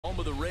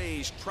of the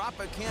Rays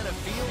Tropicana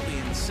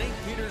Field in St.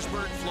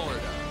 Petersburg,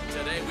 Florida.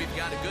 Today we've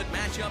got a good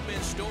matchup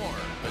in store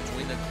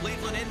between the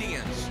Cleveland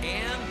Indians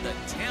and the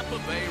Tampa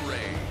Bay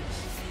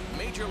Rays.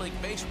 Major League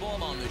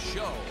Baseball on the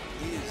show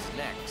is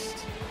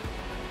next.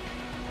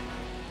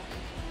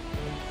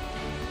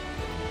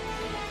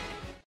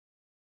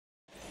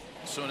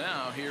 So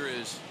now here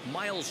is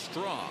Miles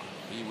Straw.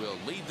 He will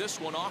lead this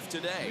one off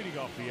today. Leading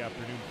off the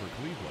afternoon for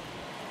Cleveland,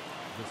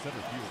 the center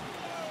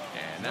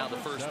fielder. And now the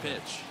first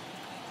pitch.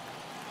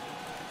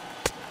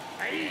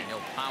 And he'll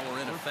power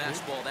in a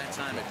fastball that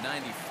time at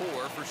 94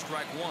 for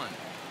strike one.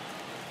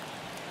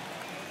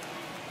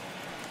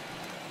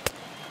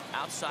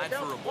 Outside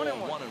for a ball,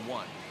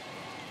 1-1.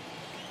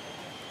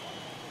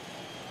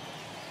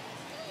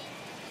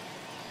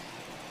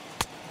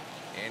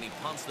 And he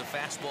pumps the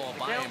fastball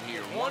by him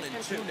here.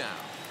 1-2 now.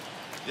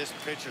 This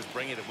pitcher's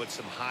bringing it with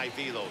some high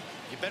velo.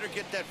 You better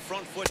get that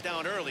front foot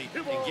down early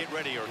and get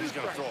ready, or he's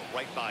going to throw it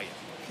right by you.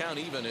 Count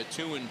even at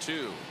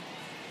 2-2.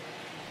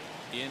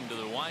 Into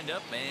the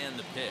windup and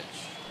the pitch.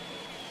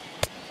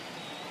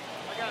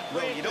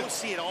 Well, you don't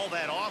see it all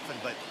that often,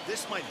 but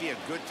this might be a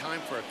good time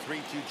for a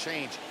 3-2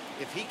 change.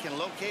 If he can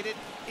locate it,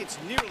 it's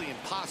nearly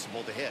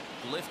impossible to hit.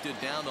 Lifted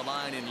down the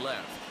line in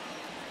left.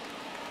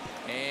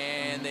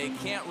 And they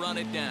can't run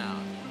it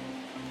down.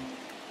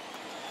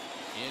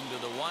 Into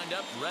the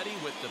windup, ready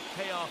with the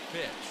payoff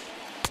pitch.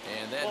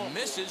 And that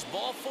misses,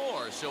 ball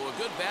 4. So a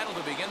good battle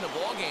to begin the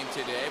ball game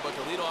today, but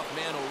the leadoff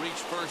man will reach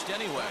first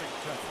anyway.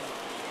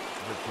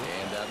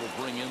 And that will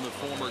bring in the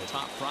former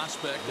top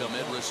prospect,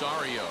 Ahmed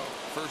Rosario.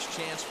 First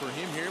chance for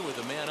him here with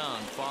a man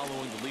on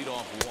following the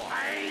leadoff walk.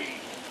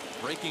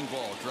 Breaking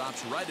ball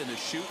drops right in the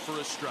chute for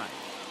a strike.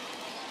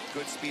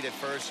 Good speed at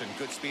first and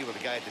good speed with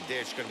the guy at the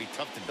dish. Going to be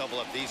tough to double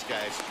up these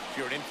guys. If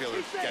you're an infielder,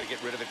 you got to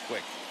get rid of it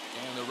quick.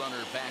 And the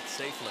runner back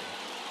safely.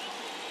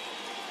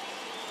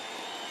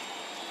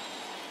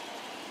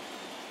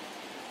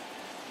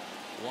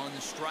 One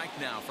strike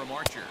now from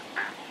Archer.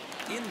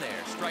 In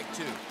there, strike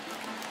 2.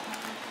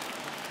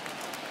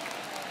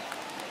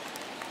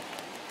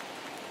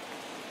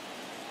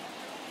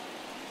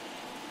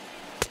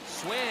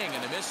 Swing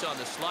and a miss on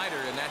the slider,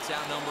 and that's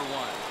out number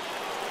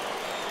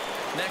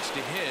 1. Next to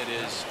hit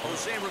is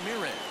Jose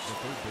Ramirez. The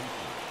third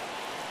baseman,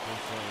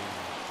 Jose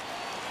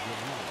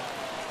Ramirez.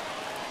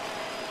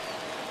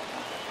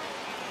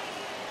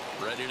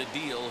 Ready to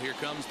deal. Here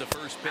comes the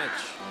first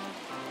pitch.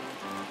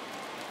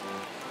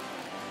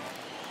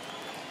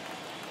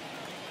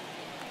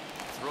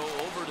 Throw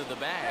over to the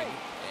bag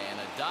and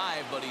a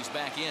dive, but he's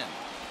back in.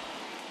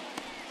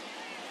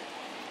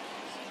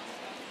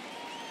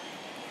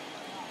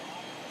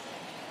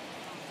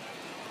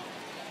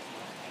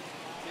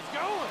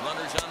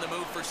 Runners on the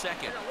move for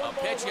second. A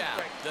pitch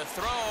out. The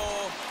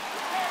throw.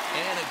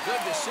 And a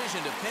good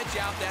decision to pitch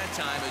out that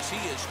time as he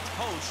is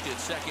toast at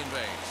second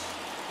base.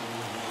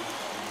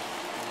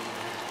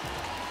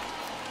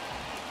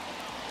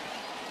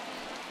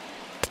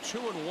 Two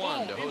and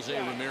one to Jose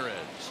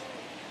Ramirez.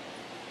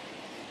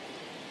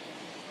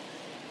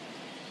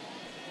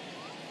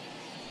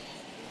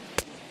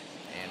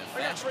 And a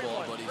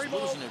fastball, but he's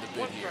losing it a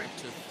bit here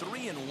to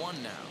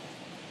 3-1 now.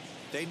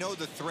 They know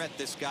the threat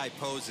this guy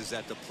poses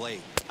at the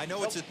plate. I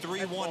know it's a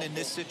 3-1 in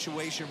this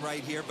situation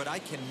right here, but I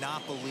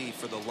cannot believe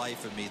for the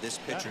life of me this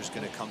pitcher's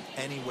going to come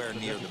anywhere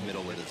near the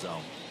middle of the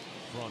zone.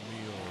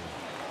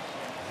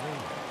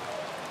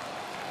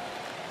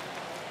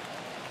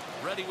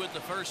 Ready with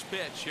the first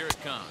pitch. Here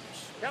it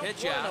comes.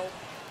 Pitch out.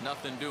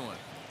 Nothing doing.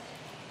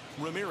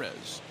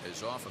 Ramirez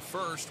is off at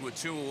first with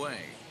 2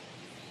 away.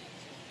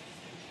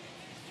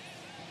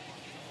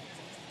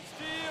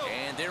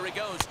 And there he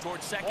goes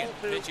towards second.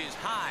 Pitch is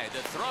high.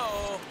 The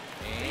throw.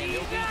 And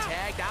he'll be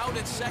tagged out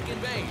at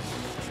second base.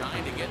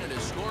 Trying to get into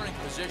scoring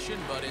position,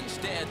 but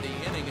instead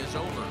the inning is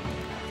over.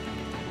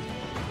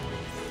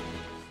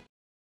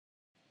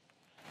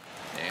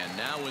 And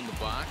now in the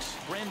box,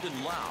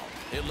 Brandon Lau.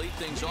 He'll lead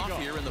things off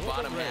here in the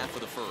bottom half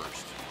of the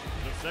first.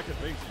 The second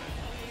baseman,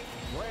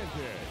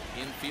 Brandon.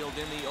 Infield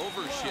in the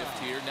overshift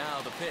here.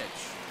 Now the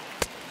pitch.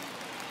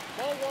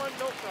 Ball 1,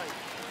 no strike.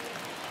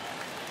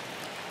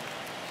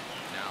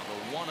 Now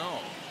the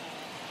 1-0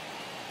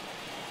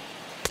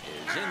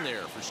 is in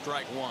there for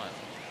strike 1.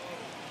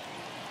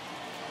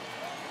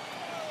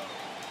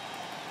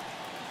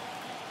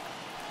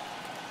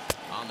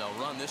 And they'll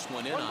run this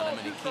one in on him,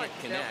 and he can't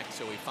connect,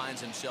 so he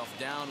finds himself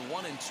down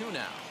 1-2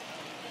 now.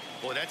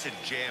 Boy, that's a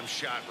jam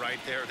shot right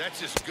there.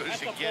 That's as good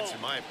as it gets, in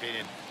my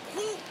opinion.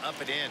 Up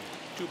and in.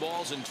 2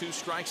 balls and 2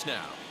 strikes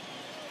now.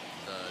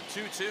 The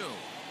 2-2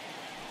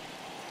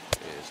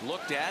 is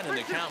looked at, and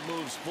the count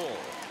moves full.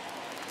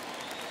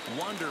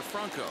 Wander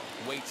Franco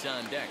waits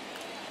on deck.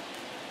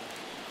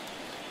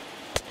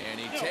 And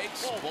he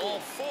takes ball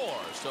 4.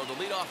 So the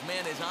leadoff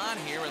man is on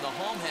here in the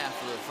home half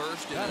of the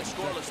first in a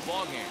scoreless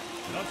ball game.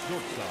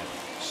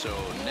 So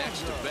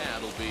next to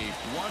bat will be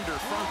Wander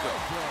Franco.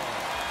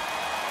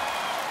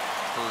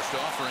 First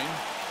offering.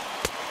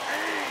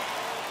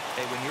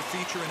 Hey, when you're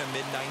featuring a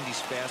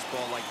mid-90s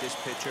fastball like this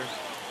pitcher,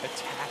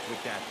 Attack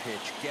with that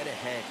pitch. Get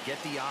ahead. Get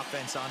the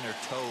offense on their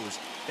toes.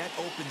 That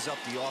opens up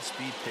the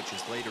off-speed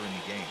pitches later in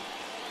the game.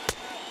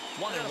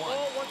 1-1.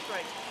 Ball, 1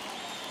 strike.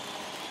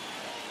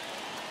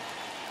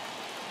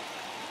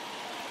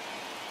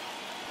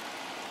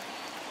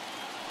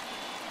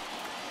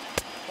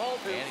 Ball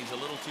 2. And he's a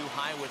little too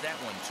high with that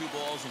one. 2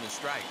 balls and a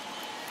strike.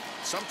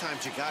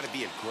 Sometimes you got to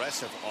be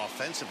aggressive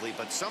offensively,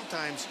 but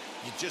sometimes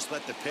you just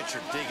let the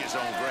pitcher dig his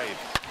own grave.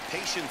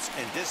 Patience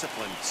and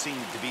discipline seem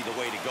to be the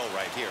way to go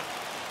right here.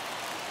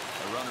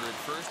 A runner at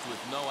first with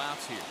no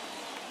outs here.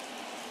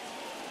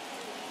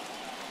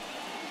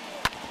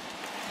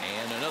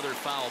 And another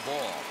foul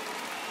ball.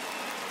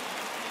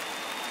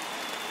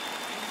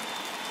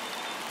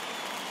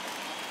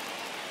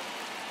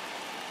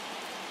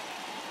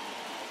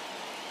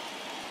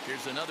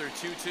 Here's another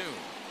 2-2.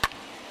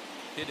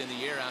 Hit in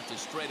the air out to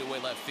straightaway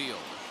left field.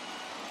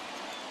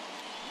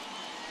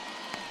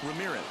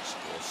 Ramirez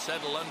will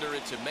settle under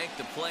it to make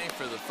the play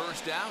for the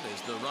first out,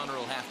 as the runner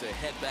will have to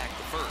head back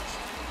to first.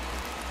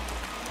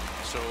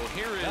 So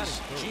here is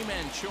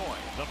Ji-Man Choi.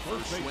 The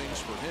first swings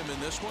for him in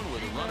this one,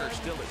 with a runner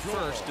still at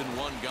first and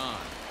 1 gone.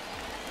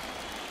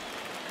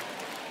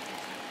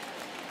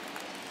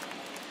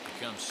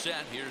 Comes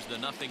set. Here's the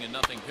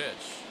 0-0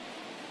 pitch.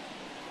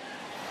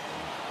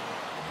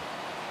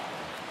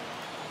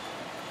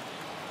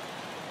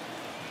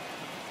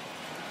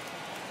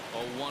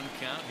 Oh, 1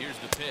 count. Here's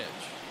the pitch.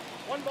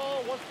 1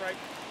 ball, 1 strike.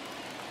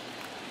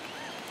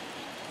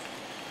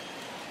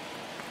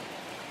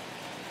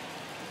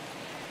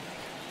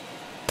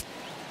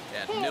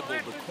 That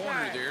nibbled the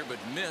corner there, but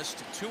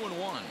missed.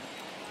 2-1.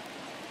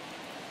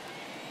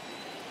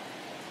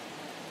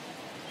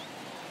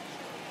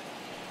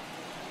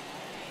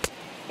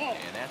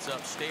 And that's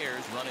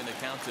upstairs, running the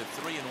count to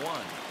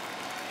 3-1.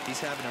 He's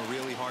having a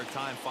really hard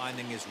time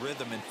finding his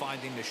rhythm and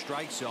finding the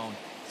strike zone.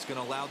 It's going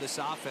to allow this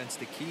offense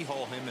to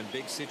keyhole him in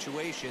big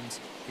situations.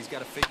 He's got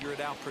to figure it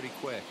out pretty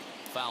quick.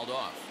 Fouled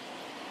off.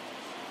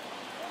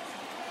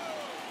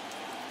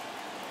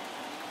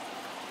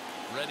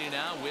 Ready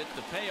now with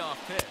the payoff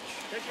pitch.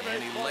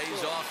 And he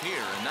lays off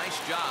here. A nice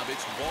job.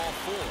 It's ball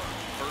 4.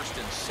 First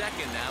and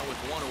second now with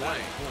 1 away.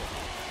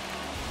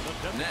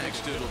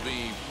 Next it'll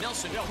be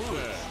Nelson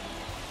Cruz.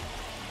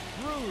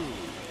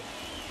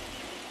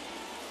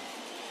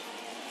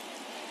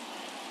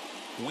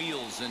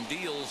 Wheels and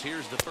deals.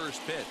 Here's the first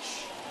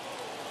pitch.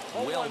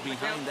 Well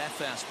behind that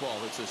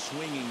fastball. It's a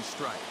swinging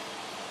strike.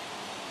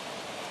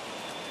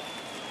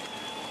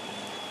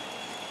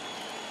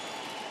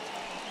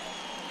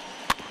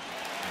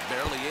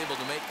 Barely able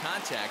to make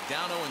contact.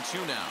 Down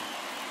 0-2 now.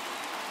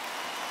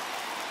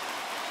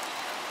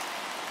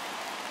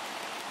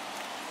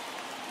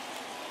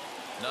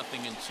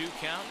 Nothing in 2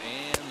 count,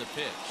 and the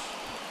pitch.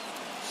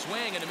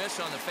 Swing and a miss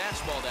on the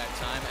fastball that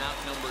time. Out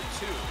number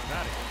 2.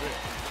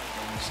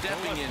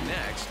 Stepping in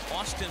next,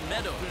 Austin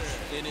Meadows.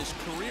 In his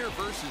career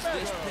versus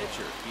this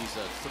pitcher, he's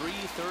a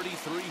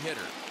 .333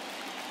 hitter.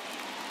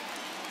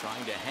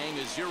 Trying to hang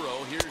a 0.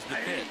 Here's the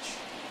pitch.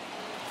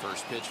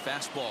 First pitch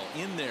fastball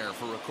in there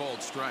for a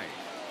called strike.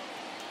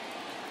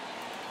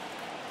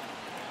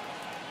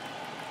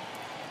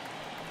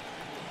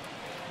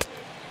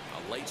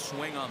 A late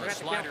swing on the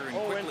slider, and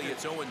quickly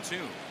it's 0-2.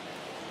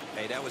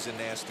 Hey, that was a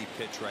nasty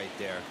pitch right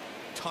there.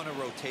 Ton of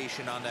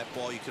rotation on that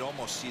ball. You could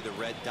almost see the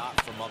red dot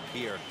from up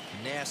here.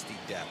 Nasty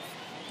depth.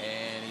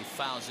 And he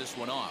fouls this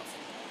one off.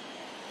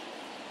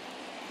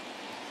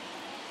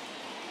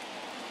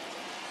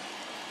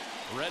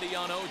 Ready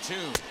on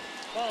 0-2.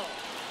 Ball.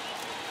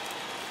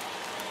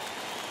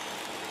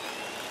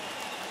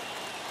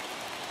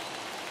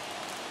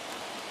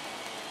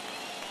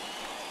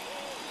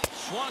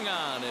 Swung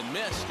on and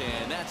missed,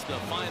 and that's the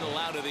final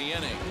out of the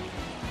inning.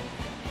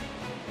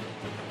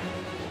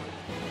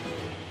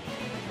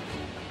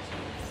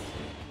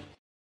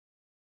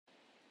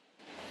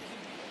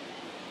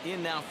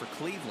 In now for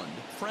Cleveland,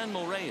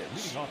 Franmil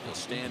Reyes will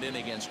stand in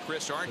against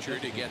Chris Archer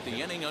to get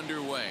the inning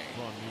underway.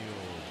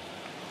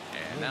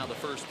 And now the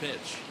first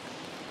pitch.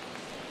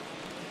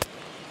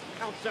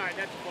 Outside,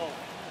 that's a ball.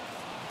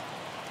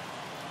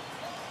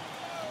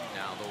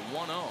 Now the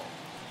 1-0.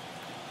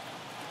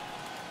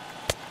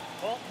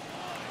 Ball.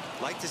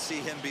 Like to see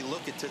him be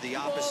looking to the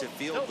opposite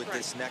field with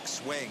this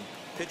next swing.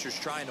 Pitcher's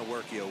trying to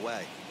work you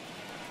away.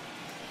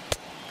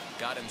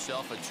 Got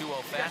himself a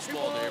 2-0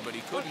 fastball there, but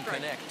he couldn't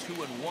connect.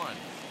 2-1.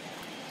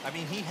 I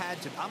mean, he had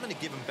to. I'm going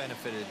to give him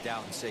benefit of the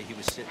doubt and say he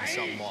was sitting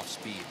something off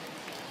speed.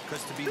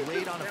 Because to be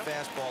late on a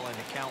fastball and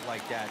a count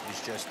like that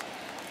is just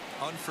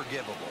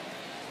unforgivable.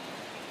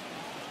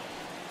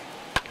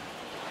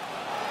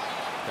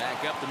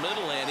 Back up the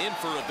middle and in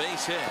for a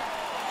base hit.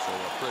 So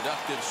a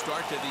productive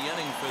start to the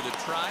inning for the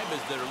Tribe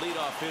as their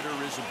leadoff hitter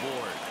is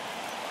aboard.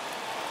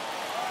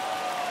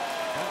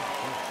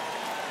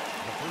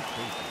 The first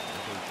baseman,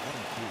 number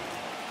 22,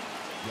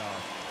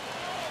 Josh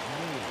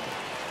Naylor.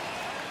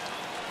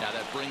 Now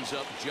that brings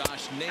up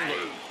Josh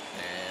Naylor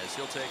as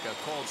he'll take a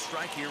called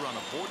strike here on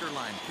a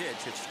borderline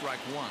pitch at strike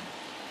 1.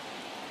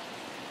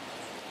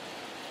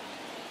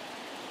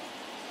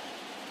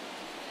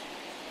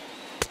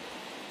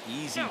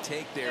 Easy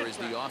take there as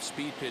the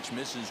off-speed pitch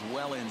misses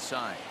well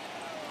inside.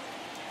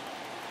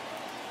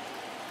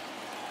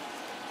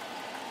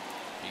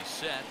 He's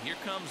set. Here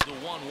comes the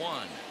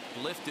 1-1.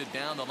 Lifted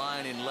down the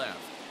line in left.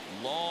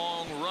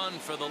 Long run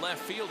for the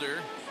left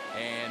fielder,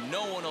 and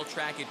no one will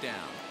track it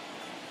down.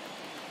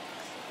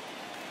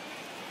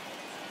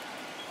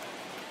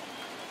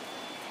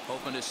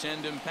 Hoping to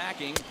send him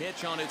packing.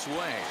 Pitch on its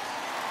way.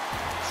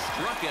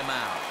 Struck him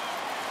out.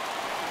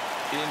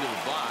 Into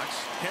the box,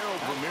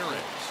 Harold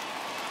Ramirez.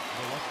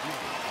 The left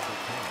fielder, number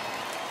 10,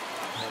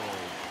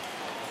 Harold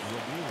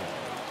Ramirez.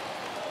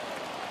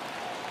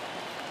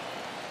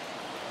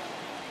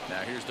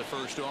 Now here's the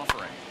first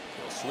offering.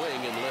 He'll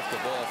swing and lift the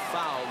ball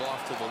foul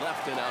off to the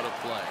left and out of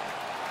play.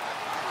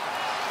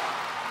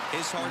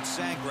 His heart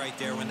sank right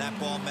there when that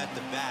ball met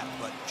the bat,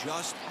 but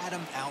just had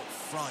him out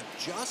front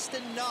just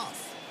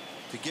enough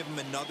to give him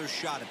another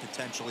shot at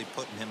potentially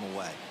putting him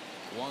away.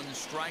 One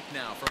strike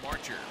now from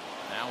Archer.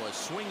 Now a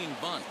swinging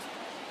bunt.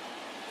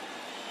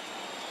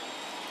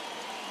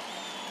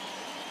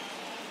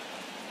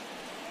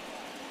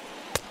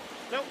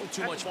 Nope,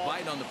 Too much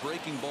bite on the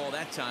breaking ball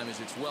that time as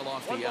it's well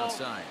off the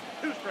outside.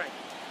 2 strikes.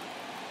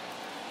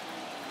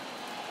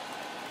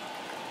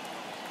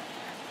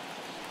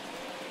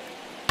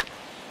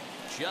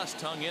 Just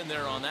hung in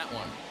there on that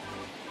one.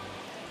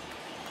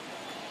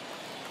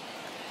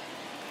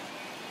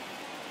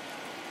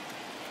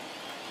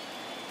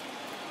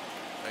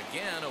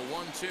 Again, a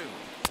 1-2.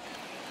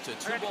 To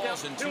 2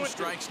 balls and 2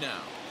 strikes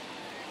now.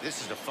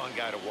 This is a fun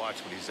guy to watch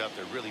when he's up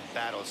there. Really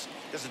battles.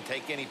 Doesn't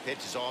take any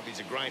pitches off. He's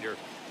a grinder.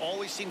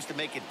 Always seems to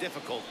make it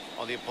difficult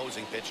on the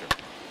opposing pitcher.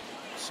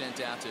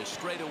 Sent out to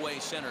straightaway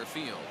center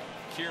field.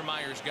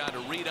 Kiermaier's got a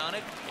read on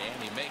it,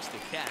 and he makes the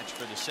catch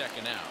for the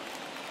second out.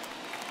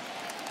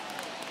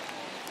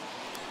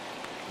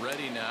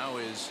 Ready now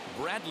is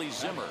Bradley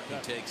Zimmer. He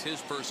takes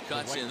his first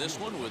cuts in this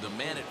one with a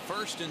man at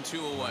first and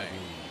 2 away.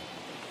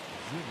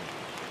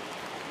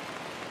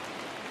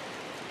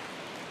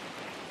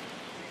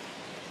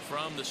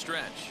 From the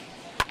stretch.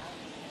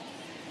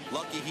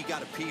 Lucky he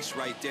got a piece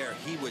right there.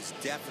 He was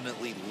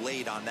definitely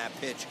late on that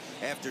pitch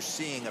after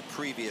seeing a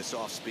previous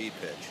off-speed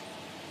pitch.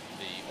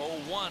 The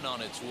 0-1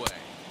 on its way.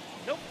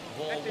 Nope.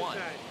 Ball 1.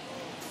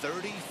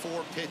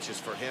 34 pitches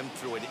for him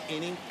through an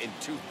inning and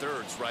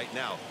 2/3 right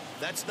now.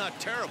 That's not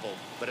terrible,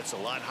 but it's a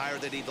lot higher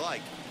than he'd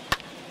like.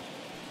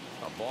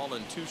 A ball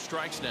and 2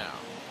 strikes now.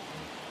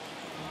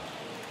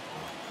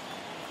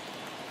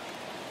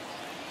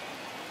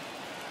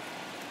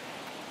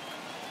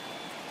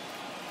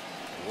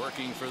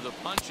 Working for the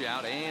punch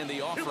out and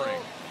the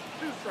offering.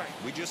 2 strikes.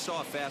 We just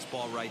saw a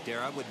fastball right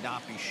there. I would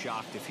not be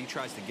shocked if he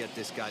tries to get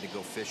this guy to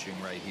go fishing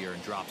right here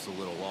and drops a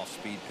little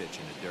off-speed pitch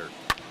in the dirt.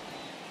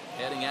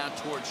 Heading out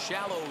towards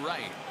shallow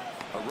right.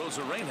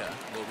 Rosarena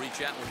will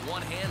reach out with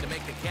one hand to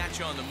make the catch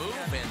on the move,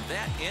 and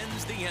that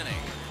ends the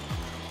inning.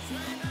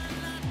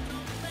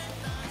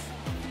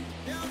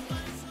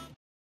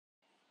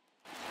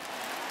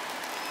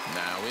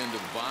 Now into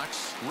the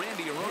box,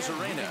 Randy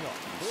Rosarena.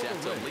 He's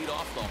set to lead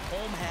off the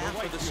home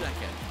half of the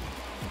second.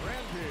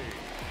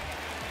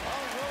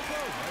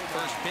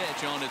 First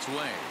pitch on its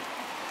way.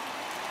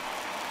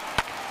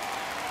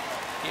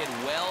 Hit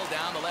well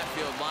down the left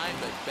field line,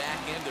 but back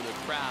into the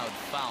crowd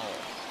foul.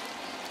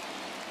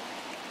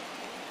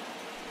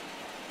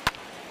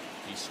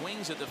 He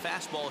swings at the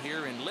fastball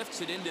here and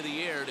lifts it into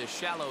the air to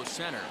shallow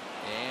center.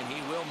 And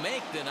he will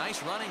make the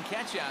nice running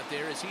catch out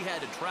there as he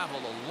had to travel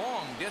a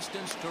long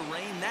distance to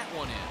rein that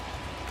one in.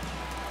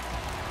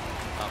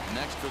 Up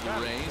next for the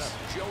Rays,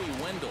 Joey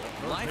Wendell.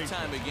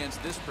 Lifetime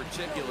against this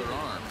particular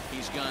arm.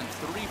 He's gone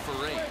 3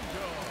 for 8.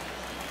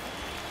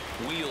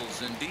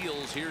 Wheels and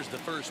deals. Here's the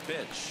first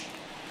pitch.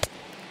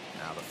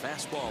 Now the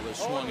fastball is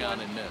swung on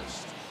and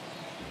missed.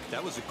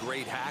 That was a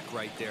great hack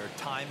right there.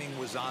 Timing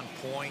was on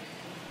point.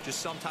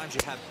 Just sometimes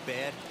you have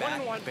bad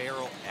back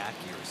barrel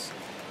accuracy.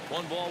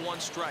 1 ball, 1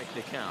 strike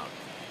to count.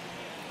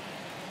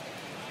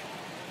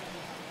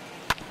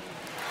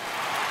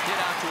 Hit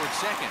out towards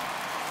second.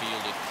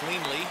 Fielded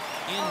cleanly.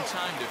 In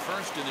time to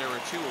first, and there are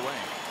 2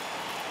 away.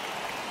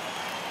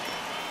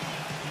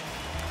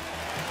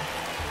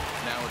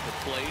 Now at the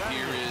plate,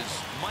 here is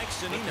Mike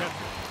Zunino.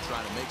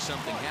 Trying to make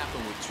something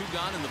happen with 2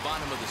 gone in the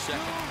bottom of the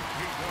second.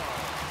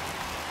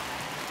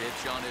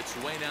 Pitch on its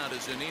way now to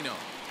Zunino.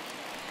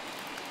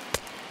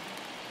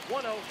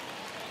 1-0.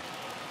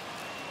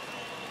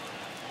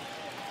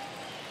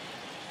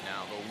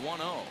 Now the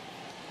 1-0.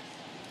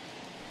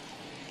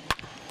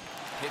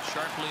 Hit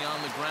sharply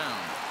on the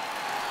ground.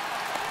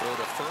 Throw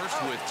to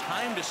first with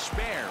time to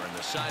spare, and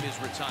the side is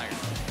retired.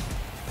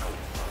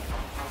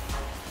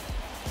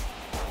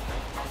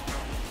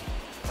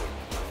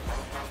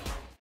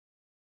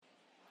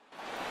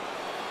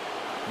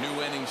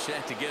 New inning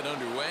set to get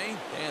underway,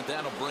 and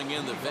that'll bring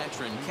in the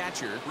veteran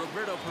catcher,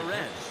 Roberto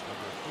Perez.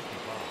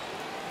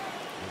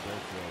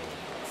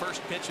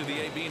 First pitch of the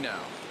AB now.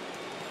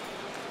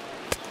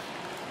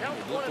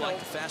 It looked like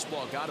the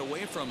fastball got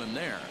away from him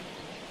there.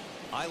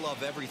 I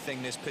love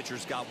everything this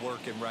pitcher's got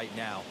working right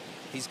now.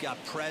 He's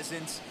got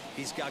presence.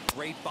 He's got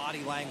great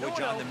body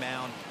language on the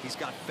mound. He's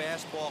got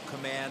fastball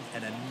command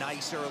and a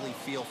nice early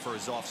feel for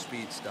his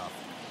off-speed stuff.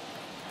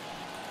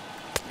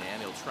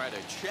 And he'll try to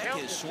check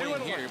his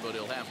swing here, but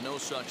he'll have no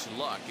such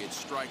luck. It's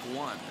strike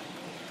one.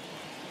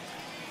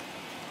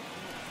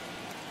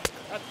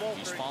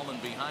 He's fallen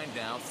behind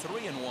now,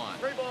 3-1.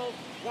 3 balls,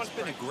 1 It's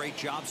been a great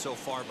job so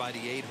far by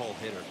the 8-hole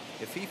hitter.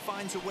 If he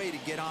finds a way to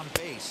get on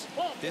base,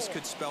 this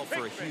could spell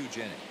for a huge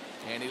inning.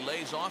 And he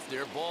lays off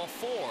there, ball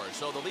 4.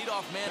 So the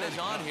leadoff man is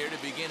on here to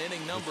begin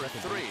inning number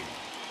 3.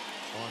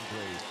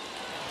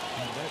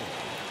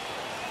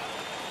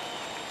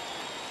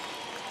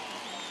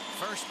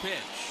 First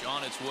pitch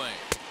on its way.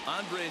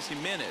 Andres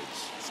Jimenez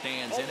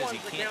stands in as he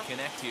can't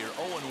connect here,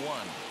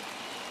 0-1.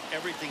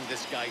 Everything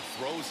this guy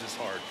throws is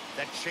hard.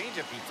 That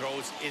changeup he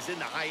throws is in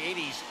the high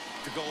 80s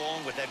to go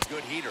along with that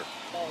good heater.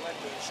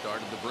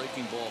 Started the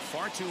breaking ball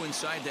far too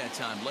inside that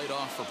time. Laid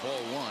off for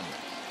ball 1.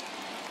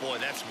 Boy,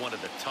 that's one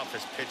of the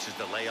toughest pitches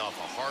to lay off.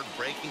 A hard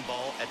breaking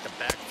ball at the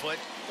back foot.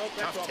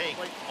 Tough take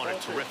on a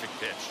terrific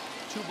pitch.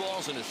 2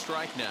 balls and a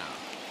strike now.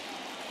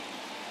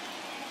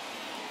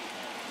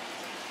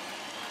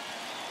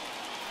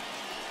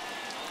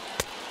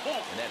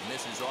 And that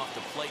misses off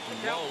the plate and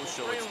low,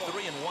 so it's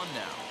 3-1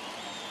 now.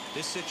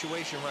 This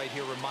situation right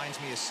here reminds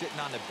me of sitting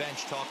on the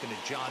bench talking to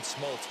John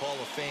Smoltz, Hall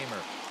of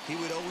Famer. He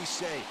would always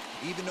say,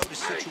 even though the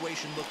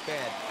situation looked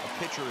bad, a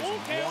pitcher is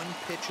 1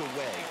 pitch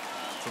away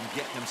from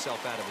getting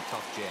himself out of a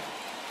tough jam.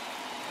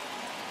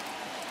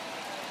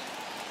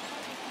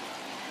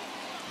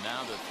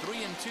 Now the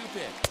 3-2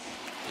 pitch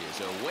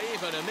is a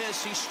wave and a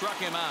miss. He struck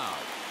him out.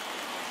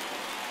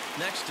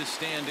 Next to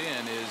stand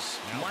in is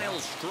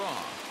Miles Straw.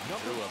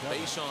 Threw a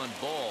base on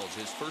balls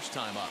his first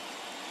time up.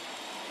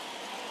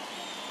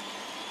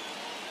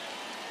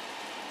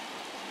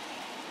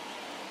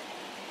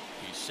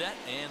 He's set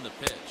and the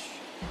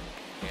pitch.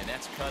 And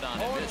that's cut on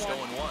and missed,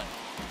 0-1.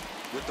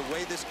 With the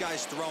way this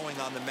guy's throwing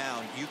on the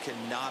mound, you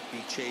cannot be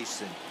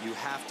chasing. You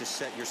have to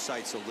set your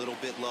sights a little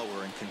bit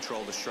lower and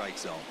control the strike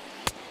zone.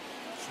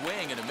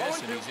 Swing and a miss,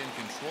 and he's in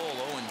control,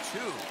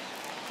 0-2.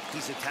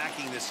 He's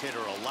attacking this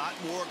hitter a lot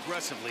more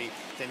aggressively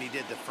than he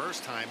did the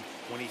first time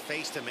when he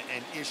faced him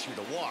and issued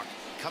a walk.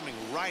 Coming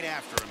right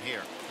after him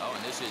here. Oh,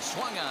 and this is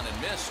swung on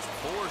and missed.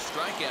 4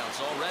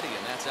 strikeouts already,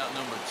 and that's out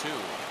number 2.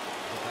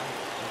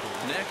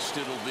 Next,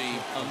 it'll be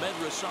Ahmed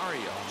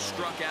Rosario.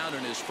 Struck out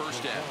in his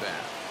first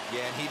at-bat.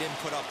 Yeah, and he didn't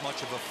put up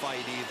much of a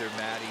fight either,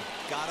 Matty.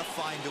 Gotta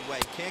find a way.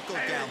 Can't go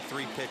down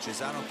 3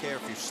 pitches. I don't care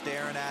if you're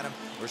staring at him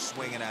or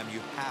swinging at him.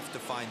 You have to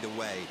find a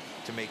way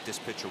to make this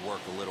pitcher work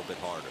a little bit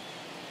harder.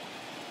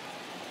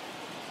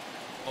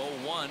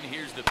 0-1,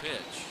 here's the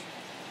pitch.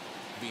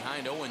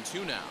 Behind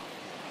 0-2 now.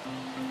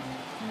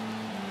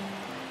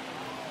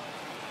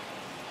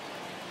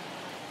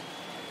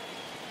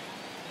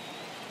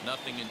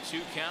 Nothing in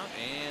 2 count,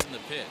 and the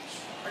pitch.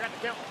 I got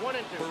the count 1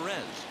 and 2.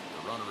 Perez,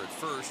 the runner at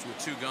first with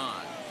 2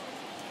 gone.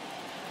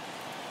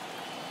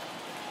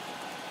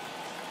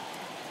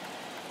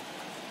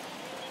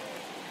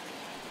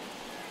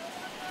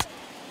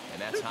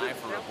 And that's high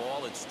for a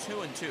ball. It's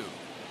 2-2.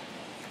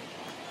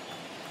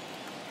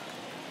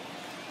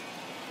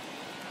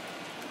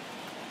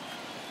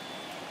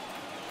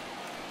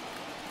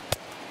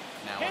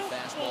 Now a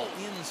fastball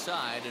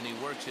inside, and he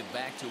works it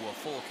back to a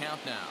full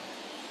count now.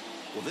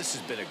 Well, this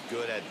has been a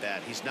good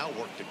at-bat. He's now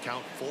worked the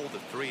count full to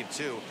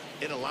 3-2.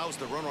 It allows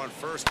the runner on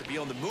first to be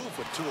on the move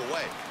with 2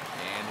 away.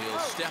 And he'll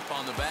step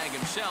on the bag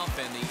himself,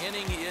 and the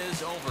inning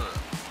is over.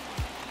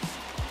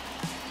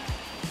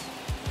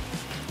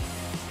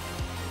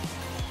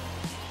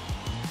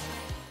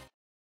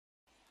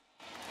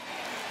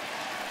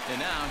 And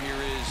now here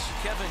is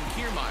Kevin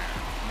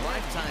Kiermaier.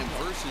 Lifetime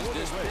versus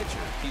this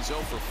pitcher. He's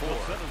 0 for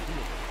 4.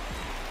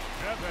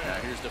 Now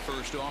here's the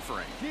first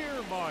offering.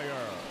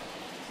 Kiermaier.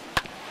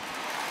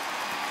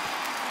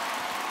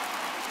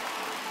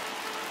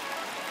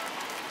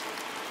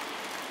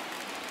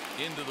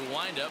 Into the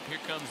windup. Here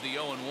comes the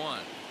 0-1.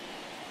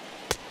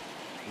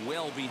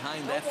 Well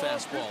behind that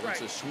fastball.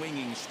 It's a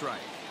swinging strike.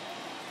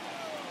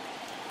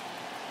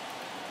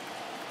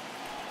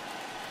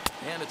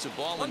 And it's a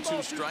ball and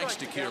 2 strikes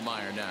to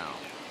Kiermaier now.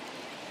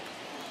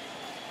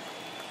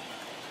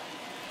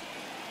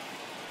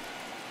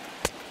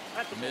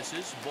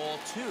 Misses, ball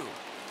 2.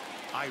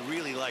 I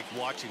really like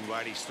watching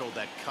righties throw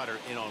that cutter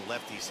in on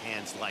lefties'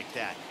 hands like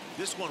that.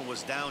 This one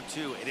was down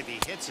 2, and if he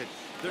hits it,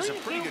 there's a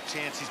pretty good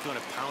chance he's going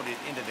to pound it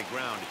into the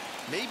ground.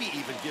 Maybe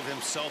even give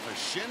himself a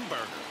shin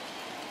burger.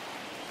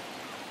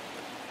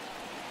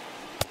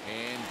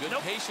 And good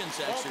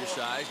patience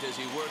exercised as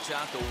he works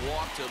out the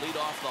walk to lead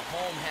off the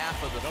home half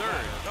of the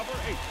third. Number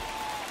 8.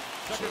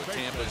 So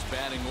Tampa's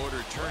batting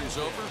order turns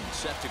over and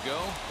set to go.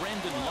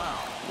 Brendan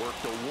Lau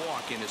worked a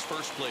walk in his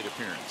first plate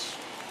appearance.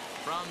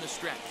 From the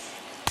stretch.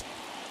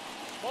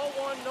 Ball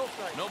 1, no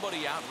strike.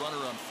 Nobody out, runner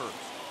on first.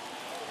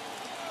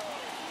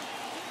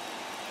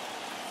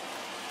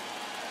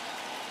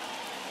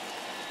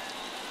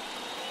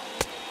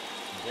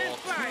 Ball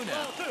 2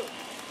 now. Ball 2.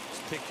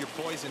 Pick your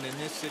poison in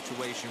this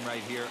situation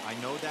right here. I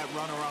know that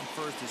runner on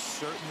first is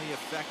certainly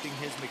affecting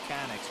his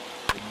mechanics,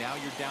 And now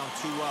you're down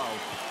 2-0,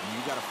 and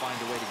you got to find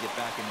a way to get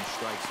back in the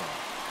strike zone.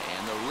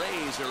 And the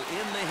Rays are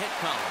in the hit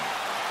column.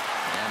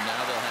 And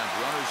now they'll have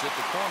runners at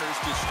the corners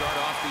to start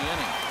off the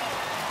inning.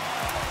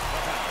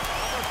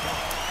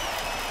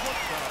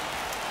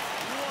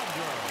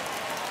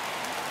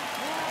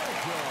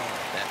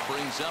 That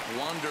brings up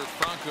Wander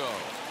Franco.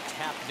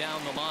 Tapped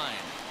down the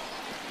line.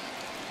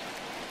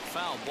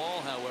 Foul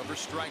ball, however,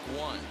 strike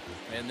one.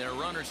 And they're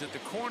runners at the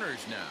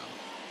corners now.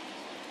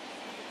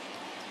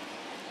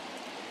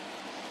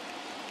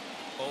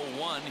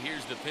 0-1,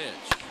 here's the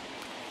pitch.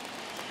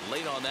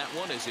 Late on that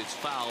one as it's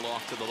fouled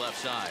off to the left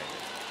side.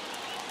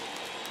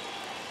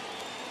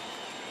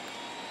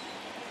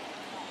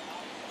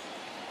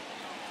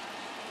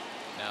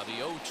 Now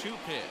the 0-2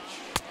 pitch.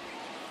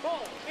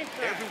 Ball,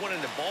 Everyone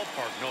in the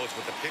ballpark knows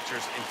what the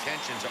pitcher's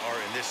intentions are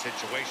in this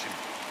situation.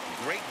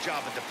 Great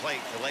job at the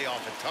plate to lay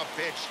off a tough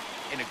pitch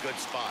in a good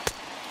spot.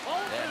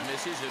 That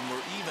misses, and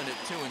we're even at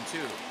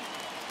 2-2.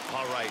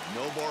 All right,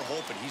 no more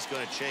hoping he's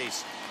going to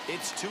chase.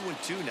 It's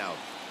 2-2 now.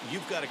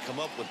 You've got to come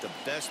up with the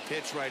best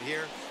pitch right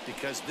here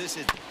because this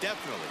is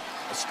definitely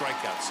a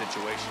strikeout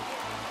situation.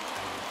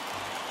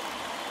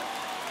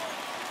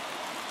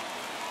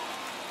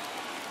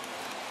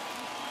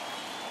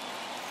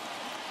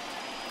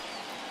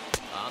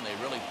 And they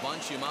really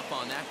bunch him up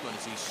on that one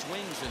as he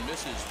swings and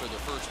misses for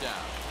the first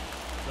out.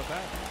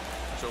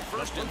 So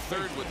first and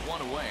third with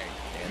one away.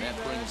 And that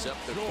brings up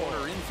the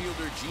corner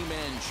infielder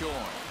G-Man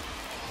Choi.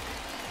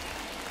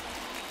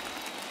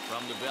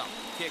 From the belt,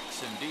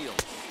 kicks and deals.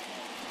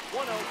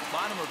 1-0.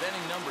 Bottom of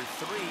inning number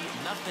 3,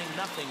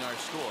 0-0 our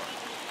score.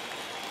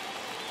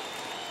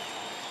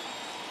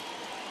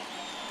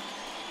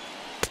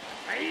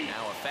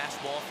 Now a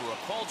fastball for a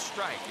called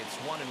strike. It's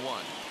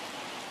 1-1.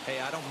 Hey,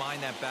 I don't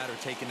mind that batter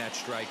taking that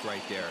strike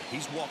right there.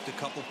 He's walked a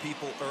couple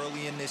people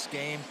early in this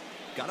game.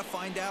 Got to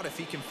find out if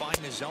he can find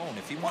the zone.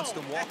 If he wants to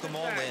walk them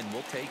all in,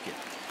 we'll take it.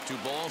 2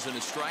 balls and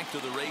a strike to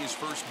the Rays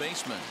first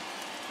baseman.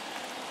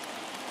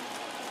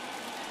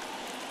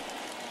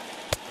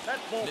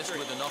 That's ball Missed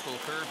 3. with a knuckle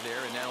curve there,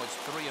 and now it's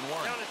 3-1.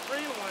 Down at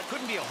 3-1.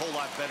 Couldn't be a whole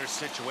lot better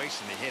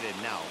situation to hit it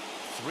now.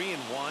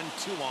 3-1,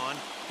 2 on.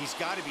 He's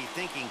got to be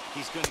thinking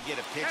he's going to get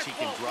a pitch he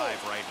can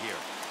drive right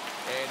here.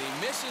 And he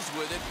misses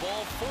with it,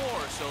 ball 4,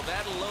 so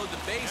that'll load the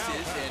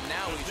bases, and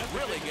now he's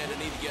really going to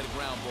need to get a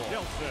ground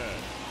ball.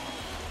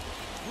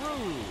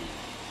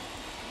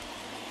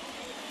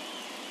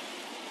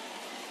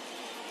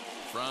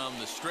 From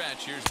the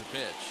stretch, here's the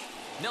pitch.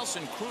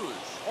 Nelson Cruz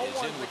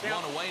is in with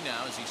one away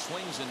now as he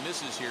swings and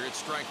misses here at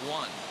strike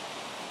 1.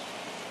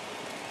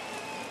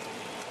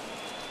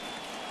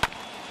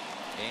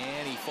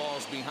 And he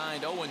falls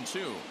behind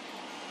 0-2.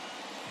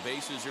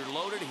 Bases are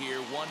loaded here,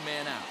 1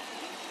 man out.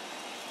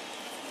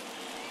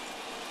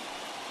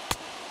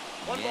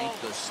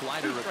 Yanked the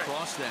slider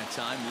across that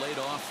time, laid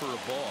off for a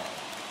ball.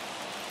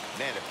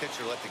 Man, a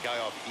pitcher let the guy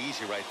off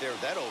easy right there.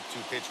 That 0-2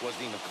 pitch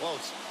wasn't even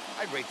close.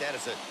 I'd rate that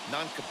as a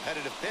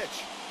non-competitive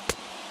pitch.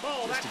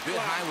 Just a bit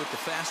high with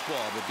the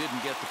fastball, but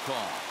didn't get the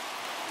call.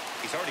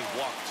 He's already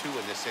walked 2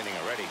 in this inning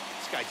already.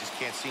 This guy just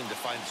can't seem to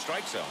find the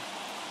strike zone.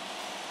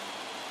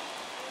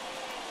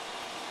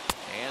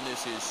 And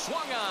this is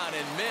swung on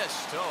and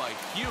missed. Oh, a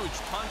huge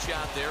punch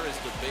out there as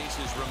the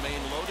bases remain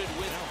loaded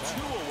with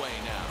 2 away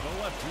now.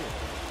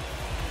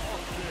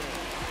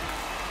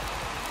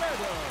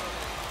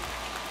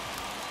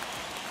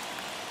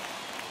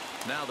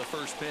 Now the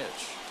first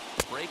pitch.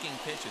 Breaking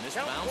pitch, and this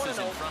bounces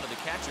in front of the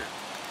catcher.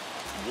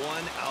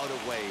 1 out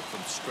away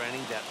from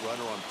stranding that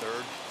runner on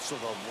third. So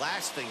the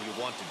last thing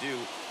you want to do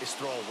is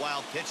throw a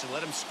wild pitch and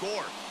let him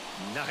score.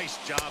 Nice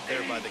job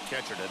there by the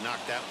catcher to knock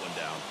that one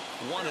down.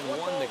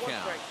 1-1 the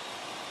count.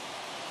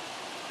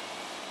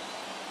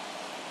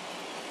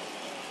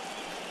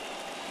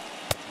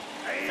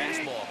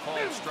 Fastball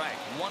called strike.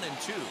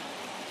 1-2.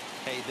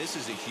 Hey, this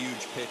is a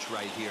huge pitch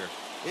right here.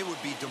 It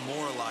would be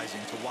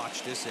demoralizing to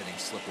watch this inning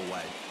slip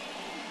away.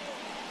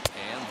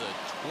 And the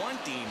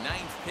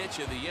 29th pitch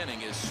of the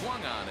inning is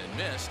swung on and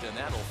missed, and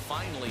that'll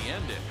finally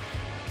end it.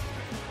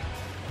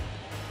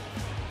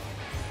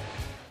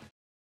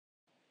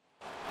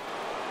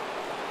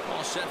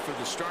 All set for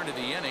the start of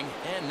the inning,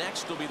 and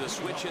next will be the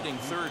switch-hitting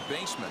third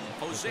baseman,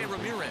 Jose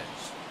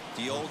Ramirez.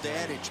 The old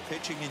adage,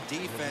 pitching and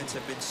defense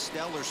have been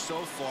stellar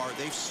so far.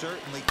 They've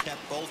certainly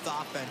kept both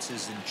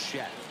offenses in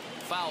check.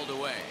 Fouled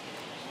away.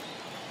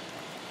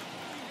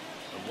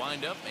 The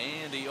windup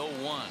and the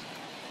 0-1.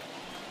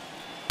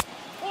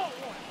 1-1.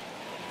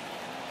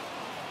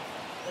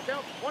 Look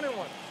out,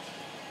 1-1.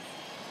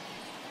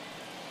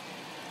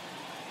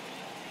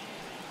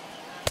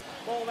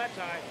 Ball that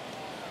time.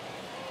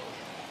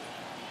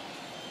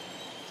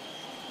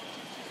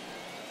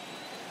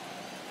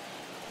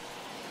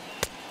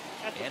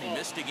 And he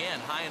missed again,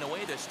 high and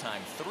away this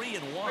time.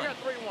 3-1. I got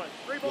 3-1.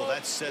 3 balls. Well,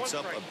 that sets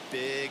up a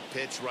big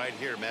pitch right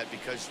here, Matt,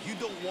 because you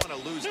don't want to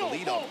lose the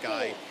leadoff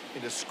guy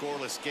in a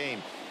scoreless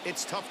game.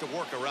 It's tough to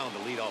work around the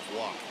leadoff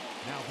walk.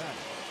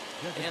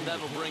 And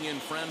that'll bring in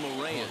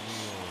Franmil Reyes.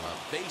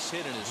 A base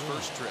hit in his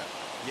first trip.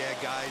 Yeah,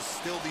 guys,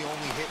 still the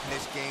only hit in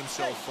this game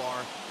so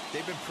far.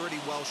 They've been pretty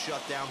well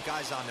shut down.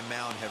 Guys on the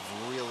mound have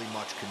really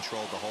much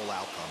controlled the whole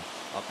outcome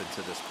up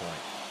until this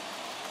point.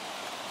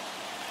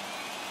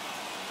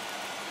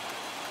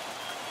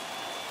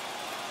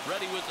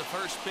 Ready with the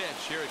first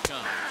pitch. Here it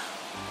comes.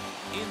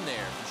 In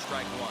there for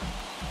strike one.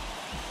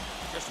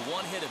 Just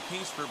one hit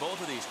apiece for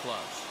both of these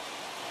clubs.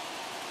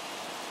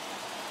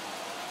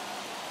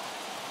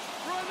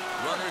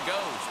 Runner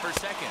goes for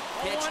second.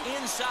 Pitch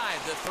inside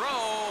the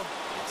throw.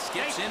 It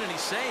skips in and he's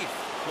safe.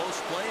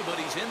 Close play, but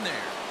he's in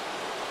there.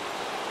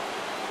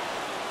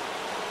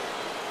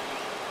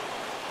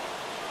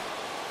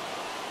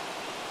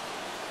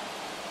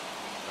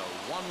 The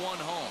 1-1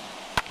 home.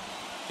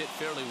 Hit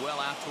fairly well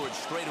out towards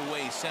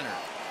straightaway center.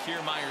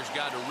 Kiermaier's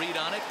got a read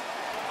on it.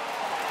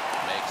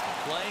 Makes the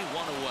play,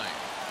 one away.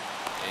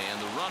 And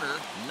the runner,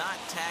 not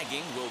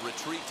tagging, will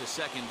retreat to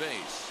second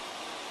base.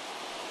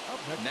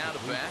 Now to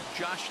bat,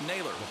 Josh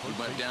Naylor, who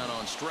went down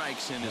on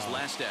strikes in his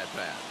last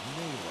at-bat.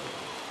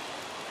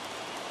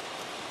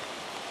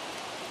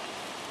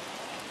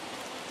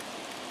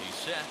 He's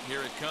set.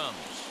 Here it comes.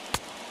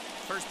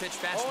 First pitch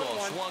fastball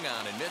swung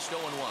on and missed 0-1.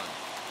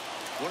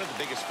 One of the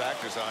biggest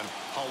factors on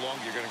how long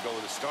you're going to go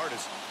with a start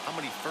is how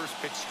many first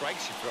pitch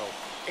strikes you throw.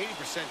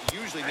 80%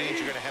 usually means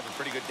you're going to have a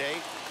pretty good day,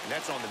 and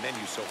that's on the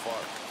menu so far.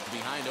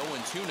 Behind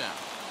 0-2 now.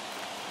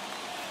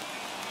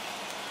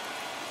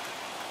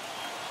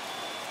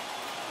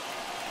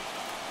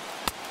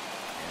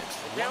 And it's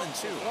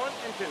 1-2.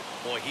 1-2.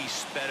 Boy, he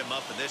sped him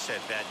up in this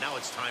at-bat. Now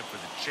it's time for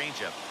the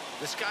changeup.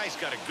 This guy's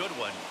got a good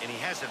one, and he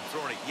hasn't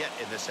thrown it yet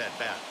in this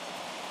at-bat.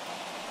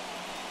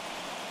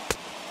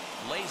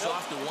 Lays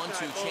off the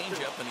 1-2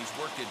 changeup, and he's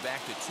worked it back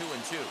to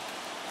 2-2.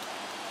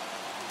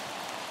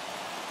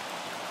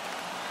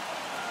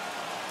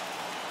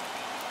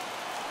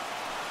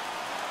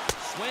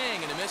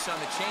 Swing and a miss on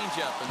the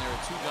changeup, and there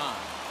are two gone.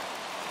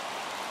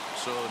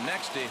 So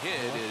next to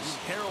hit is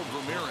Harold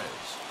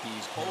Ramirez.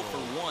 He's 0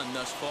 for 1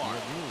 thus far.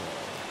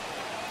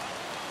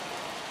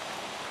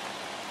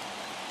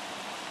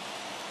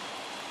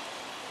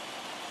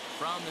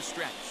 From the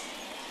stretch.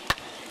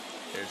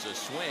 There's a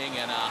swing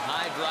and a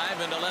high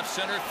drive into left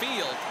center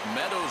field.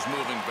 Meadows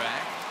moving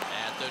back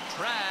at the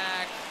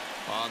track.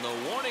 On the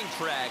warning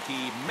track,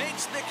 he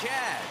makes the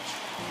catch.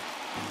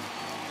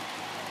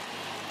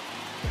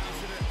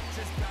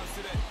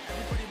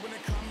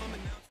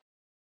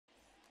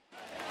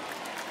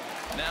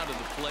 Now to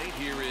the plate,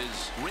 here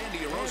is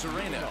Randy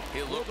Arozarena.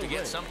 He'll look to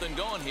get something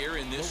going here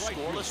in this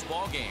scoreless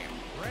ball game.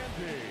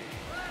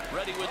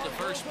 Ready with the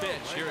first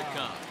pitch. Here it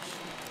comes.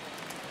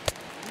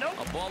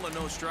 A ball and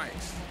no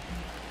strikes.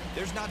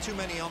 There's not too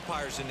many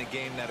umpires in the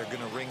game that are going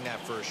to ring that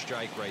first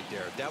strike right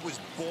there. That was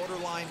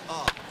borderline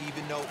up,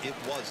 even though it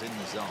was in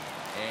the zone.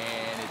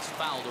 And it's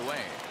fouled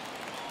away.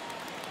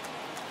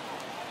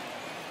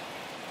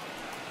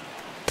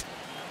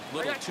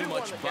 Little too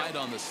much bite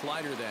on the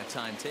slider that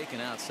time, taken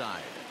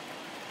outside.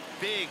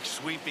 Big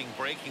sweeping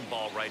breaking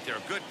ball right there.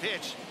 Good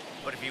pitch.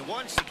 But if he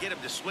wants to get him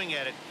to swing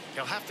at it,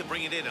 he'll have to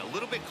bring it in a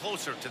little bit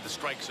closer to the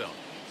strike zone.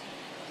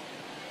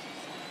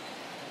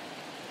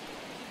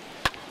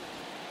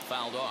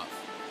 Fouled off.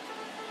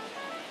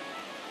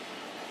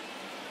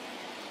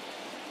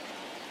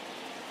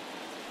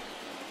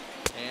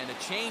 And a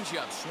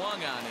changeup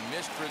swung on and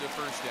missed for the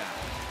first down.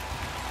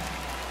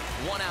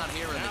 One out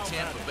here in the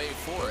Tampa Bay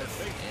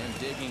fourth. And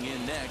digging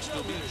in next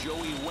will be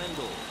Joey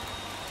Wendell.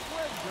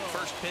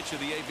 First pitch of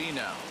the AB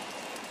now.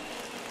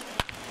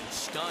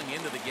 Stung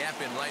into the gap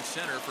in right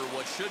center for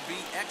what should be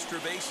extra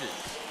bases.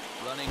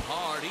 Running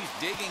hard, he's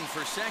digging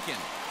for second.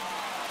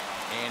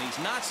 And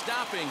he's not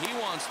stopping. He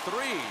wants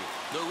 3.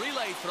 The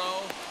relay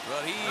throw,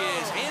 but he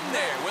is in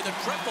there with a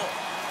triple.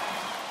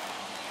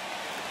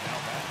 Now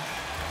back,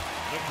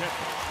 the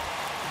catcher.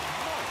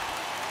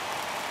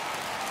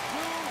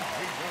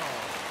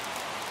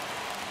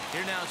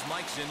 Here now is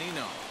Mike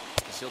Zunino.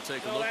 As he'll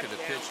take a look at the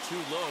pitch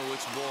too low.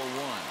 It's ball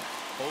 1.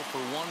 0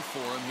 for 1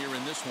 for him here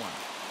in this one.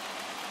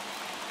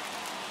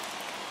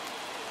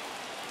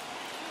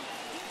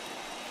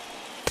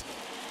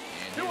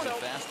 And here's a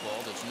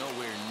fastball that's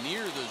nowhere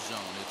near the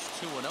zone. It's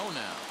 2-0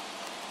 now.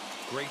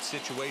 Great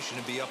situation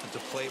to be up at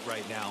the plate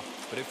right now.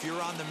 But if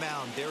you're on the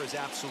mound, there is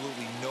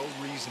absolutely no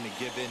reason to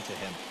give in to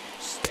him.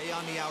 Stay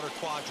on the outer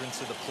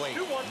quadrants of the plate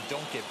and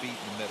don't get beat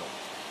in the middle.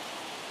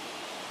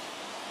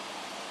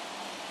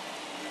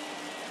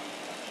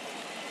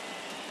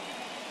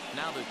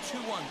 Now the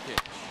 2-1 pitch.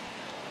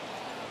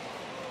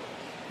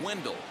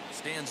 Wendell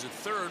stands at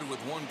third with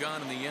 1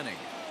 gone in the inning.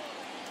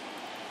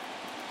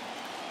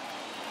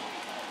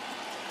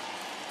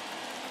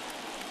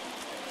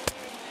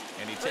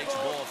 And he takes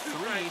ball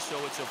 3, so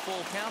it's a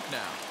full count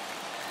now.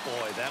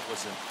 Boy, that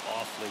was an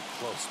awfully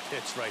close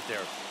pitch right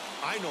there.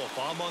 I know if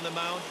I'm on the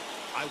mound,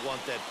 I want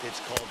that pitch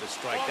called a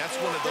strike. That's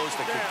one of those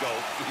that could go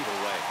either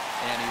way.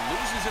 And he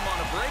loses him on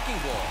a breaking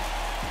ball.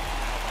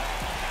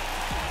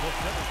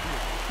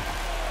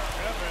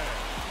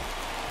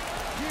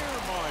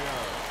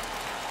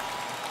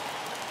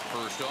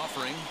 First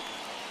offering.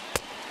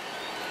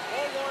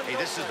 Hey,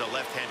 this is a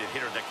left-handed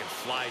hitter that can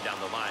fly down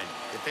the line.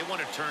 If they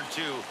want to turn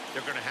two,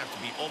 they're going to have to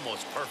be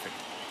almost perfect.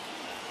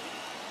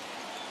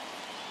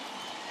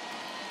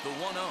 The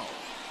 1-0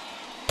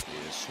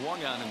 is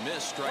swung on and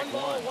missed. Strike One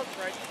ball, one. one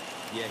strike.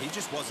 Yeah, he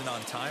just wasn't on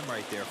time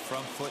right there.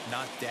 Front foot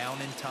not down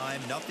in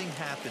time. Nothing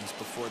happens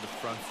before the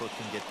front foot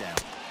can get down.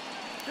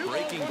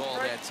 Breaking ball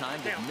strike, that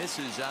time that down.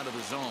 misses out of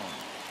the zone.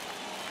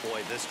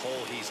 Boy, this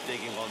hole he's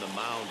digging on the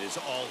mound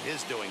is all his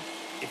doing.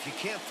 If you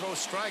can't throw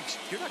strikes,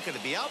 you're not going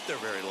to be out there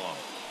very long.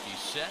 He's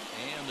set,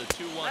 and the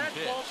 2-1 That's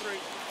pitch. ball three.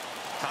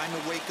 Time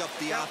to wake up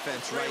the Count,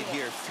 offense 3-1. right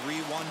here.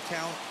 3-1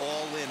 count,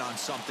 all in on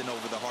something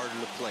over the heart of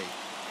the plate.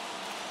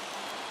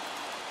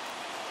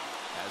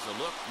 Has a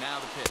look, now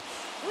the pitch.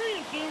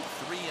 3-2.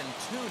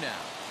 3-2 now.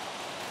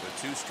 With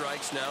 2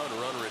 strikes now and a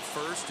runner at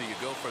first. Do you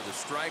go for the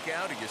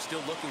strikeout, or you're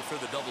still looking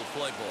for the double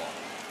play ball?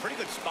 Pretty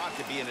good spot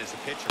to be in as a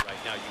pitcher right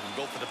now. You can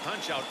go for the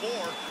punch out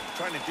or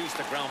try to deuce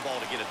the ground ball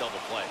to get a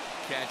double play.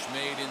 Catch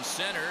made in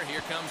center.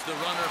 Here comes the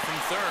runner from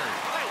third.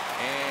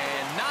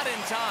 And not in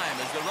time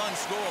as the run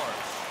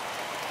scores.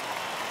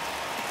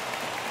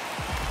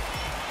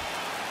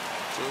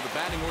 So the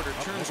batting order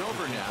turns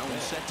over now and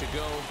set to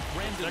go.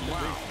 Brandon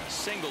Lau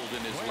singled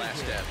in his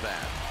last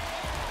at-bat.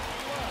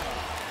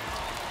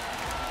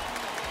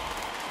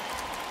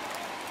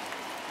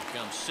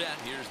 Comes set.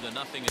 Here's the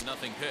 0-0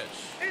 pitch.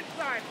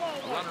 Inside, ball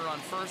A one. runner on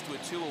first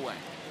with 2 away.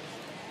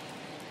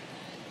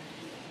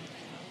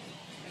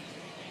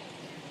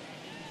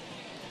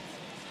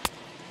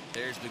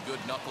 There's the good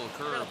knuckle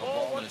curve, a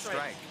ball and a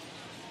strike.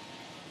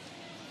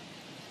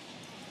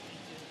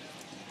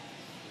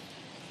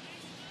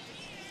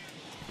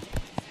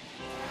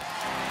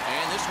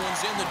 And this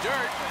one's in the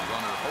dirt.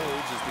 Runner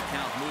holds as the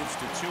count moves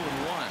to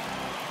 2-1.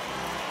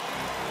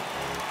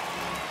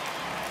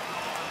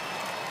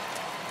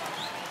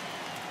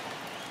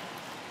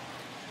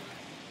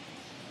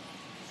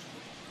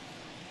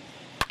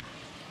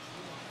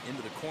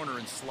 Into the corner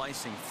and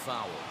slicing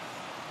foul.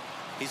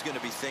 He's going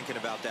to be thinking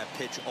about that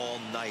pitch all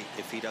night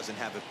if he doesn't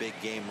have a big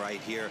game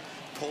right here.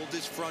 Pulled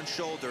his front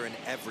shoulder and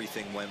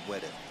everything went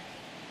with it.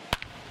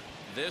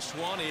 This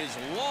one is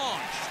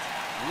launched.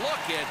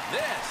 Look at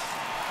this.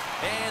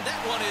 And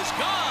that one is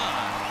gone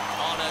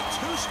on a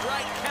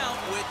 2-strike count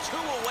with 2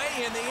 away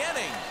in the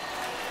inning.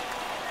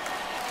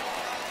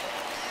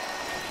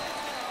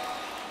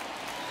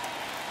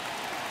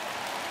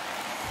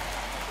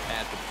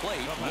 At the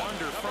plate,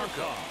 Wander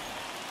Franco.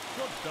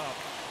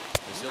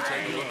 As he'll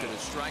take a look at a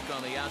strike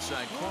on the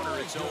outside corner,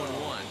 it's 0-1.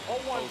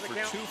 0 for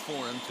 2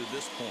 for him to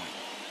this point.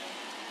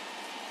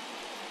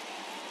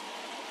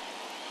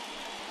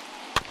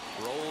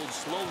 Rolled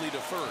slowly to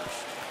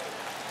first.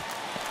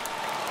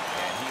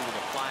 And he will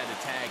apply the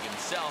tag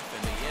himself,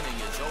 and the inning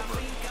is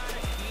over.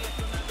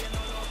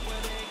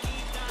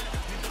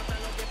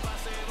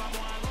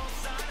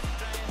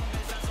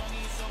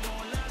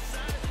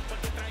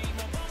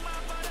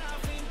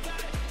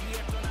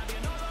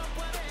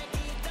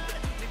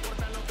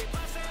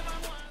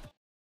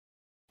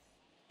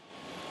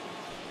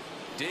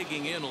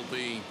 Digging in will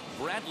be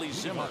Bradley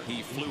Zimmer.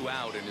 He flew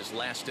out in his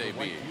last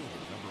debut.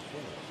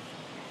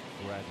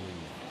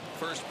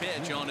 First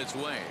pitch on its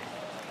way.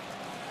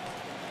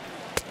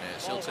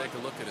 As he'll take a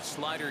look at a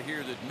slider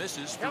here that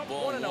misses for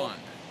ball 1.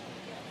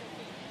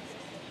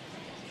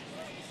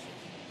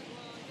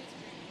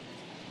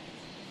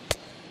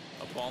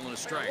 A ball and a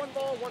strike. 1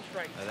 ball, 1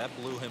 strike. Now that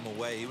blew him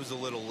away. He was a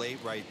little late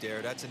right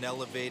there. That's an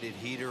elevated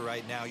heater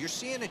right now. You're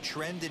seeing a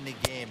trend in the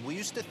game. We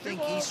used to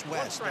think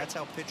east-west. That's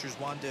how pitchers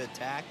wanted to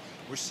attack.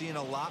 We're seeing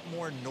a lot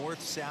more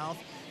north-south.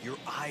 Your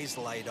eyes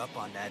light up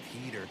on that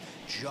heater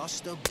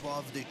just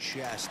above the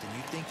chest, and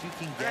you think you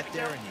can get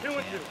there, and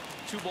you can't.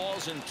 2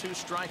 balls and 2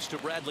 strikes to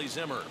Bradley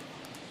Zimmer.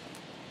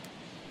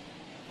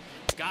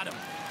 Got him.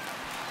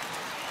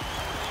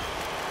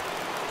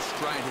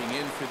 Striding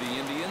in for the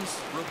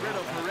Indians,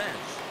 Roberto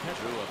Perez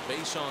drew a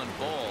base on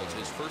balls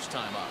his first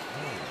time up.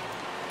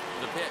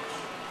 The pitch.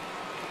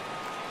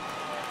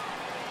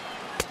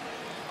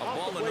 A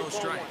ball and no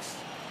strikes.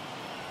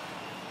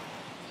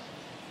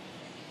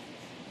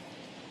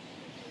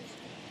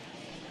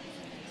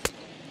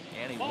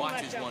 And he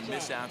watches one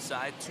miss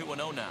outside.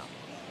 2-0 now.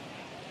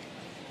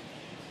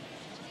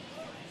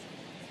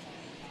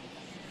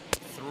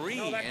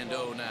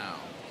 3-0 now.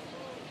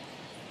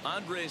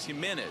 Andres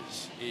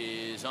Jimenez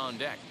is on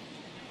deck.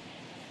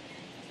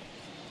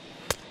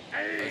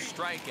 A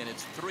strike, and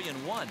it's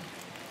 3-1.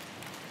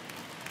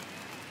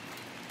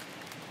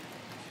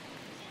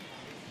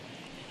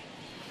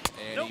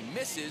 And he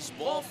misses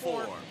ball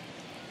 4.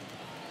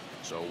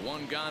 So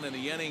 1 gone in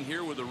the inning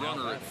here with a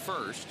runner at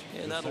first,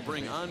 and that'll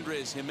bring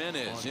Andres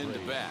Jimenez into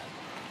bat.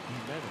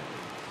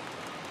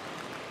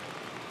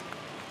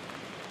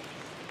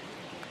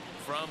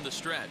 From the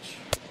stretch,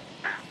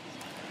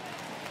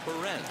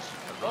 Perez,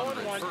 a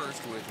runner at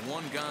first with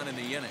 1 gone in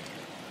the inning.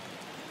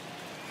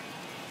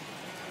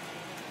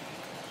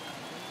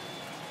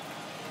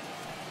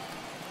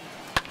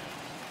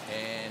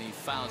 And he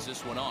fouls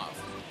this one off.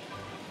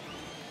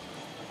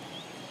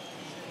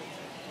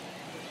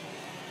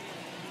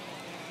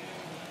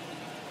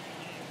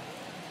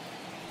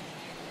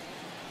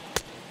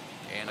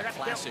 And a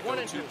classic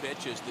 0-2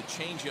 pitch as the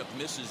changeup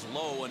misses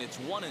low, and it's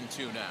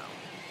 1-2 now.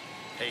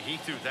 Hey, he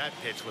threw that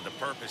pitch with a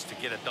purpose to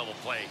get a double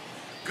play.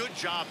 Good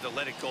job to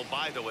let it go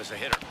by, though, as a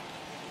hitter.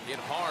 Hit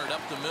hard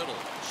up the middle.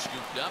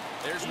 Scooped up.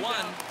 There's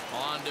one.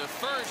 On to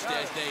first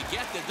as they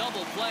get the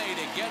double play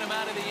to get him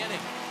out of the inning.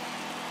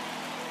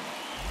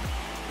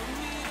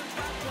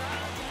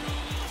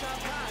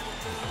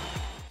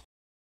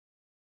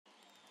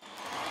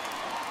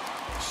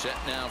 Set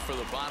now for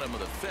the bottom of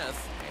the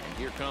fifth. And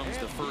here comes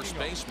the first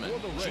baseman,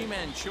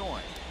 Ji-Man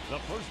Choi. The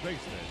first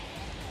baseman.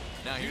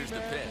 Now here's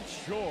the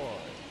pitch. Choi.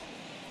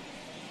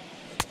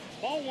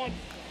 Ball one.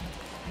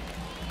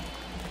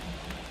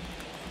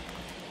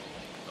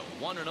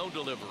 The 1-0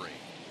 delivery.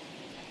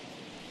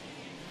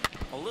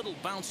 A little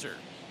bouncer.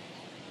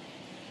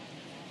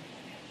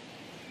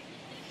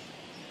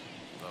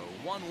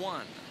 The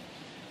 1-1.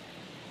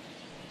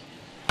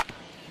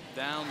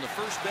 Down the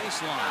first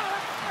baseline.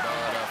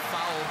 But a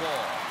foul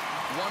ball.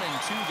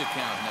 1-2 to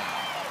count now.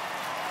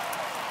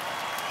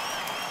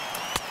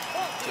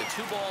 To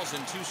 2 balls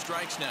and 2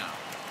 strikes now.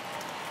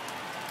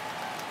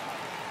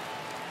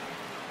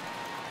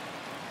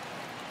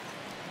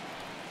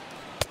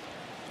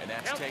 And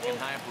that's taken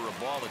high for a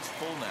ball that's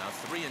full now.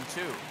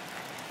 3-2.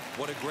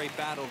 What a great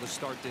battle to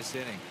start this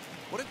inning.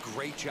 What a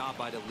great job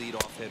by the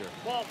leadoff hitter.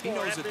 He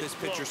knows that this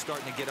pitcher's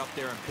starting to get up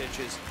there in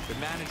pitches. The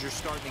manager's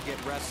starting to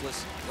get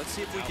restless. Let's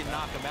see if we can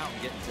knock him out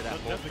and get into that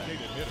The bullpen.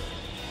 designated hitter,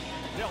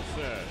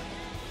 Nelson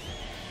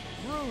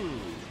Cruz.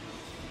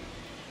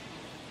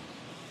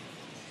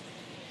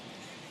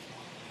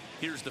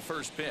 Here's the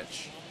first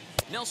pitch.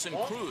 Nelson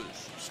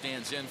Cruz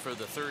stands in for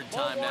the 3rd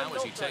time now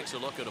as he takes a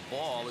look at a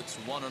ball. It's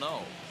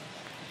 1-0.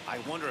 I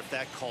wonder if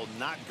that call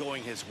not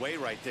going his way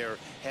right there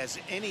has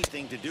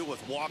anything to do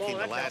with walking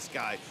the last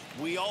guy.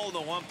 We all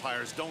know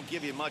umpires don't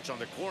give you much on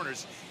the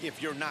corners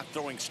if you're not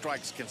throwing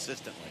strikes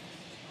consistently.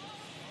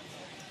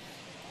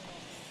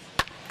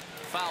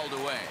 Fouled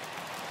away.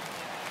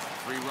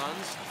 3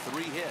 runs,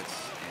 3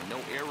 hits, and no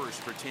errors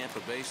for Tampa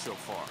Bay so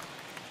far.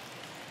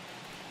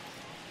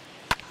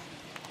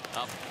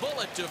 A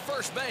bullet to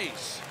first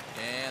base.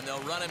 And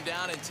they'll run him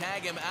down and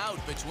tag him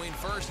out between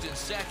first and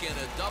second.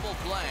 A double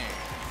play.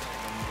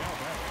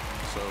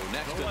 So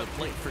next to the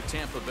plate for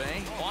Tampa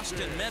Bay,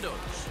 Austin Meadows.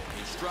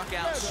 He struck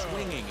out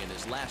swinging in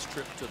his last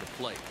trip to the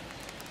plate.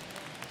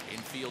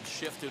 Infield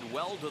shifted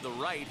well to the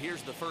right.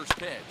 Here's the first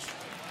pitch.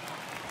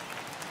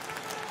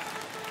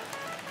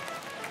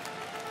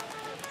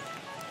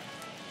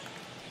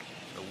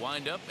 The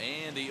windup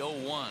and the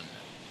 0-1.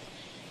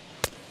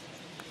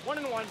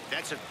 1-1.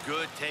 That's a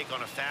good take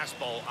on a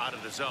fastball out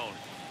of the zone.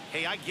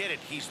 Hey, I get it.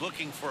 He's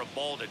looking for a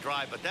ball to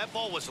drive, but that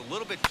ball was a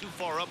little bit too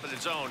far up in the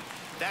zone.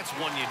 That's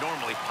one you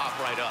normally pop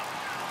right up.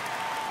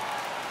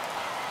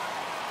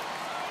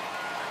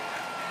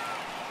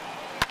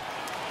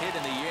 Hit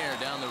in the air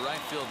down the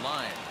right field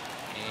line.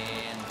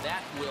 And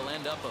that will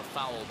end up a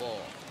foul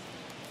ball.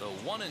 The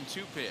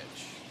 1-2 pitch.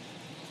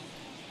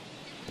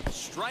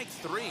 Strike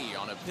 3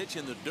 on a pitch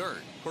in the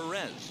dirt.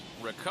 Perez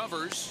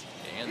recovers,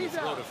 and the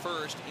throw to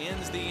first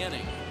ends the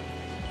inning.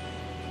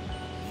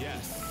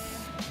 Yes.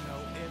 No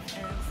ifs,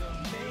 ands, or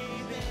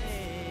maybe.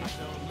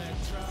 Don't let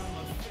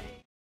drama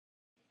fade.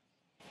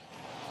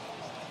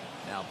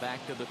 Now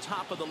back to the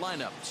top of the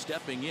lineup.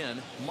 Stepping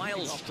in,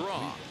 Miles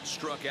Straw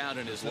struck out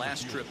in his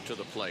last trip to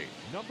the plate.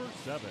 Number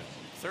 7.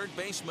 3rd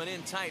baseman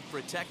in tight,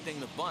 protecting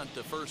the bunt.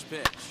 The first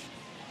pitch.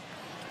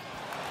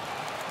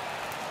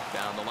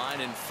 Down the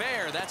line and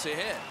fair. That's a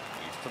hit.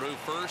 He's through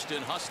first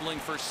and hustling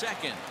for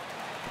second.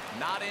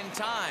 Not in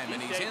time,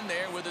 and he's in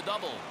there with a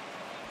double.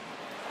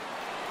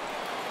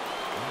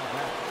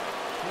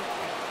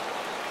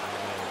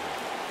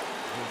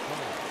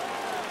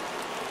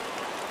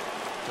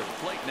 To the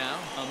plate now,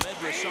 Ahmed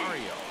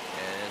Rosario,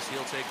 as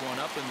he'll take one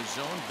up in the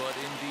zone, but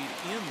indeed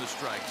in the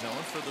strike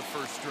zone for the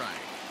first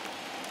strike.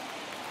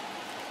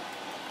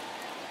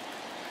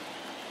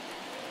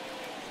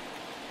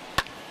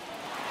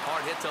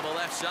 Hard hit to the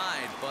left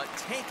side, but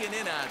taken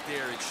in out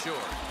there, it's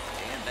short.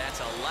 And that's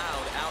a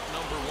loud out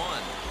number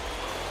 1.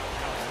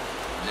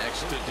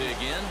 Next to dig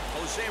in,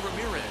 Jose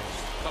Ramirez.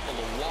 Couple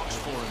of walks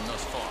for him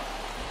thus far.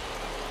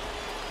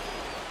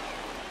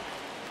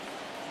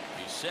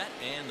 He's set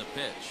and the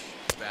pitch.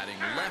 Batting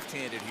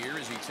left-handed here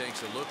as he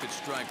takes a look at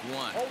strike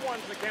 1.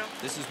 0-1's the count.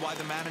 This is why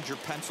the manager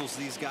pencils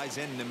these guys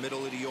in the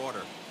middle of the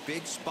order.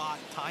 Big spot,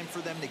 time for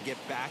them to get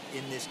back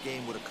in this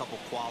game with a couple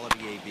quality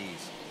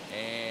ABs.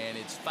 And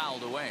it's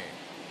fouled away.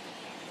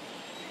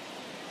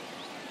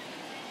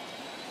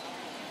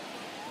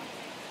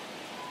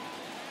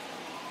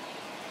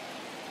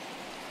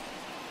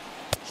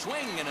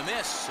 Swing and a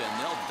miss, and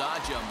they'll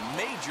dodge a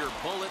major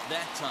bullet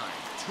that time.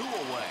 2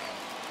 away.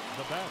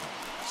 The batter.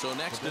 So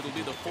next it'll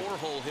be the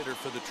 4-hole hitter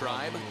for the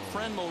Tribe,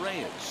 Franmil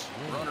Reyes.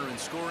 Runner in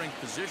scoring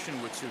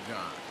position with 2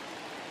 gone.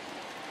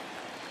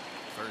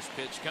 First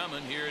pitch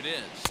coming, here it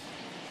is.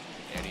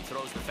 And he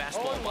throws the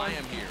fastball by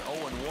him here,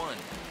 0-1.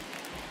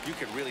 You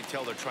can really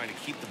tell they're trying to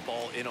keep the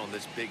ball in on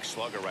this big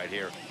slugger right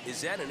here.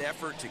 Is that an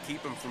effort to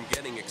keep him from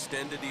getting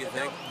extended, do you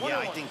think? Yeah,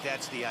 I think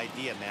that's the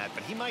idea, Matt.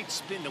 But he might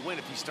spin to win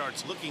if he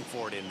starts looking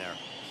for it in there.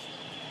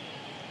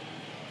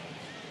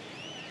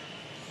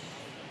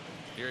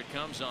 Here it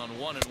comes on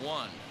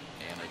 1-1.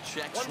 And a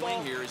check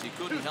swing here as he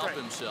couldn't help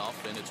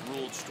himself, and it's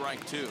ruled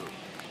strike 2.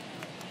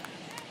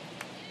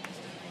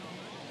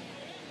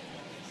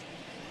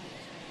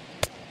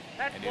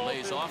 And he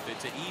lays off it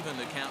to even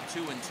the count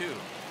 2-2.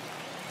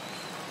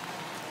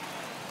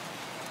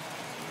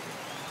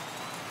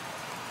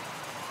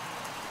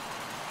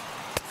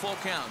 Full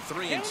count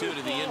 3-2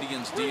 to the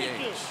Indians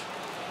DH.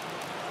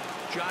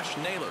 Josh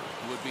Naylor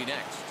would be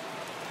next.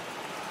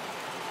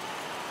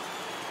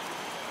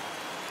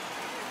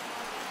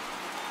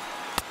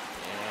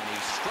 And he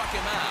struck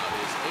him out,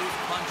 his 8th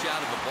punch out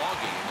of the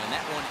ballgame, and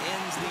that one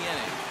ends the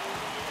inning.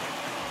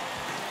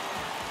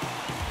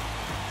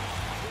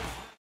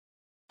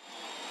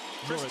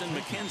 Tristan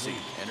McKenzie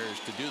enters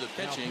to do the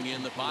pitching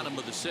in the bottom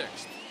of the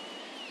 6th.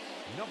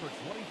 Number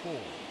 24.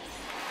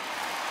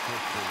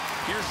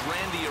 Here's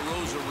Randy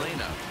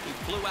Arozarena. He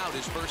flew out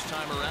his first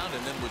time around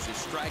and then was a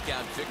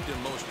strikeout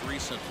victim most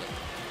recently.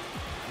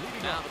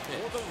 Now the pitch.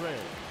 For the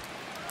Reds,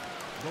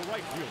 the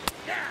right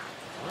fielder.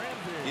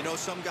 Randy. You know,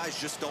 some guys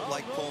just don't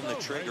like pulling the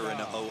trigger in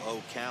a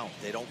 0-0 count.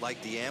 They don't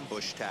like the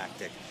ambush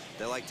tactic.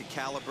 They like to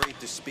calibrate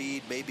the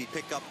speed, maybe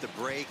pick up the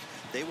brake.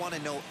 They want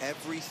to know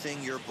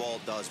everything your ball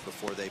does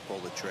before they pull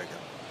the trigger.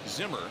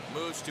 Zimmer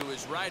moves to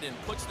his right and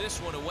puts this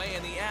one away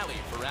in the alley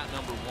for out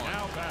number 1.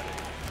 Now batting,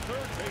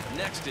 third base.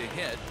 Next to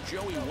hit,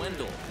 Joey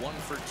Wendell, 1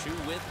 for 2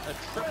 with a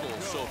triple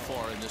so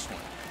far in this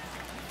one.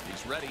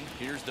 He's ready.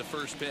 Here's the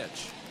first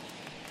pitch.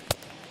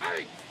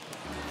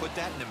 Put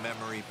that in the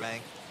memory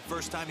bank.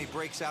 First time he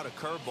breaks out a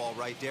curveball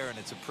right there, and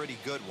it's a pretty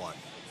good one.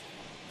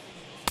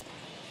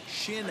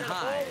 Shin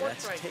high.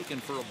 That's taken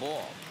for a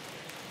ball.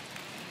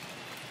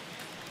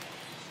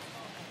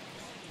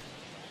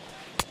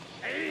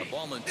 A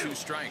ball and 2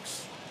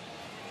 strikes.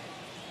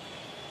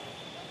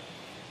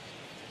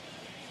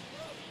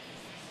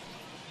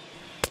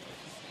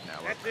 Now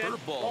a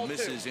curveball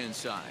misses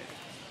inside.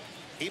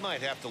 He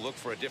might have to look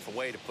for a different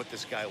way to put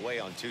this guy away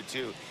on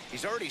 2-2.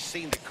 He's already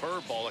seen the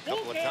curveball a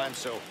couple of times,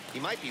 so he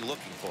might be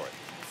looking for it.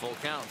 Full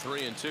count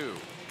 3-2.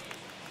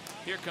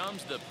 Here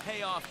comes the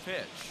payoff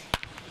pitch.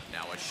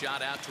 Now a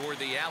shot out toward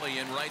the alley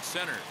in right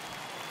center.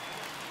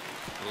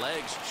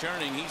 Legs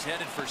churning. He's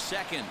headed for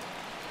second.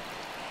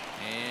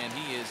 And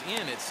he is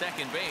in at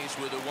second base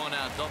with a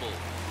 1-out double.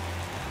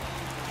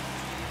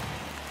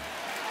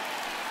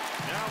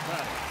 Now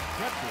batting,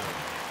 catcher.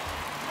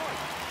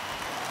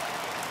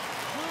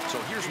 So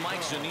here's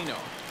Mike Zunino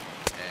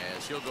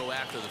as he'll go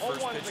after the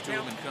first pitch to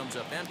him and comes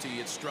up empty.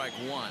 It's strike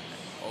 1.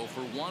 0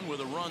 for 1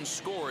 with a run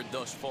scored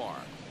thus far.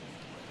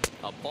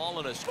 A ball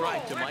and a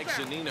strike to Mike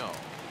Zunino.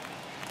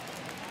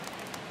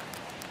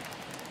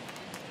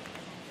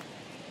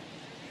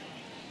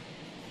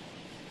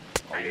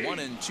 A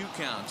 1-2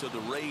 count to the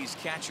Rays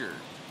catcher.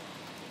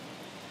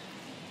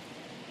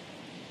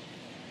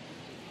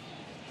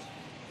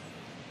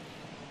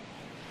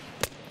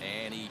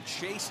 And he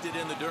chased it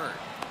in the dirt.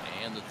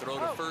 And the throw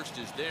to first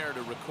is there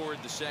to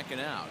record the second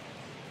out.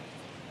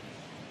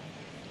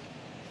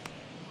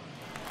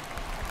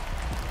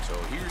 So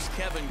here's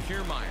Kevin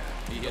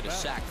Kiermaier. He hit a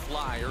sac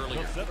fly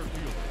earlier. The center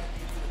fielder,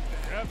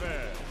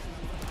 Kevin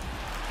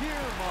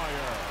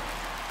Kiermaier.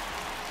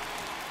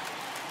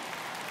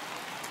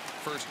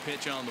 First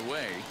pitch on the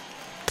way.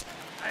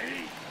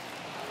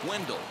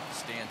 Wendell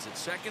stands at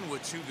second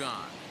with 2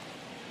 gone.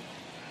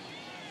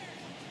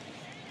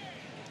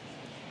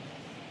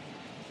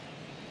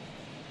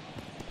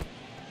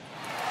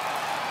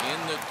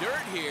 In the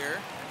dirt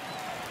here.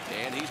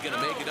 And he's going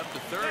to make it up to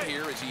third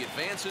here as he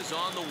advances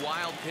on the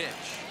wild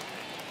pitch.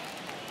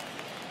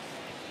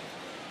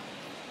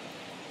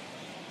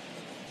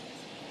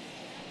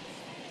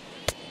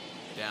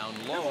 Down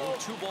low,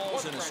 2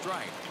 balls and a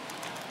strike.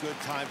 Good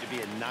time to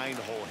be a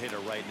 9-hole hitter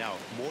right now.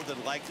 More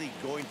than likely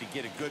going to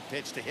get a good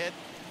pitch to hit.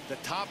 The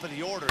top of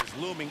the order is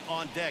looming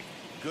on deck.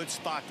 Good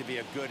spot to be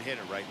a good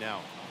hitter right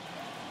now.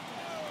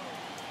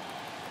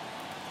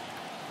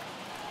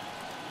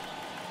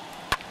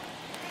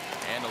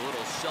 And a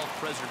little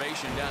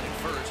self-preservation down at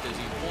first as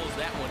he pulls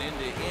that one in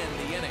to end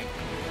the inning.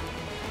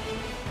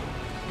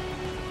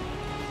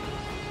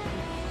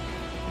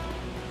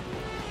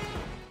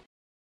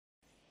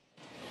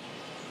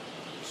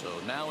 So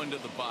now into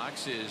the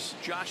box is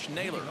Josh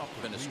Naylor.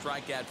 Been a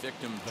strikeout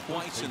victim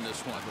twice in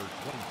this one.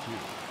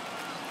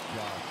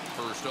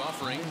 First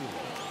offering.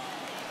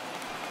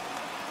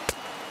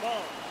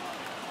 Ball.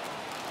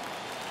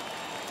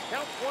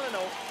 Count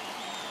 1-0.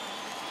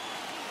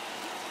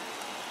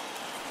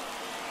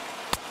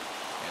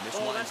 And this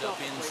winds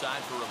up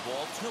inside for a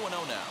ball. 2-0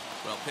 now.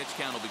 Well, pitch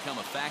count will become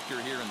a factor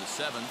here in the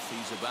 7th.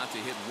 He's about to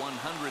hit 100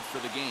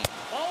 for the game.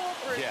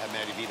 Yeah,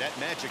 Matty V, that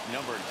magic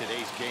number in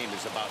today's game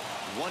is about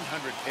 100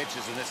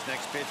 pitches, and this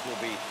next pitch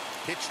will be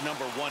pitch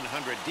number 100.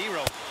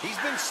 D-Row, he's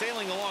been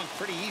sailing along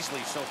pretty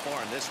easily so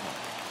far in this one.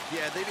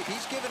 Yeah,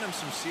 he's given him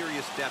some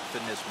serious depth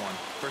in this one.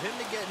 For him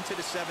to get into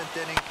the 7th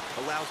inning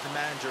allows the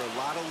manager a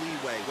lot of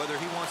leeway, whether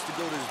he wants to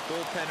go to his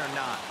bullpen or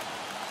not.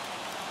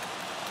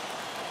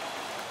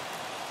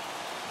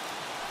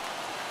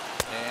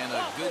 And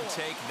a good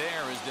take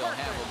there as they'll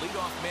have a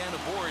leadoff man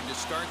aboard to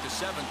start the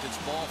 7th.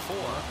 It's ball 4.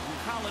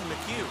 Colin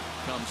McHugh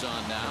comes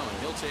on now, and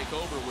he'll take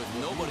over with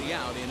nobody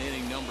out in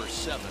inning number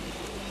 7.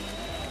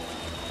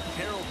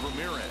 Harold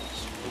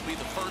Ramirez will be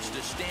the first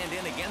to stand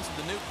in against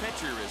the new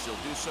pitcher as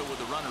he'll do so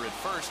with a runner at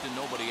first and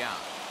nobody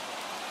out.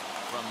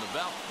 From the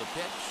belt, the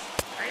pitch.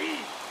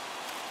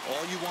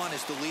 All you want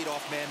is the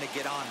leadoff man to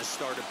get on to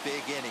start a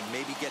big inning,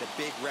 maybe get a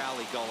big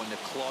rally going to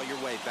claw your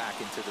way back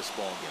into this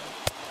ball game.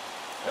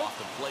 Off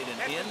the plate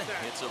and in,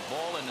 hits a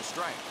ball and a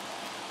strike.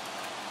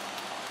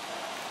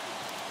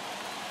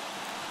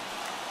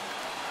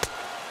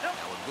 Now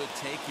a good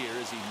take here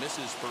as he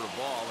misses for a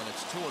ball, and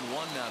it's 2-1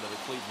 now to the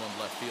Cleveland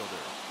left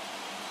fielder.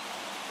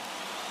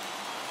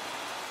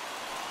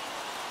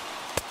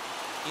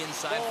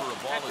 Inside for a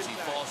ball as he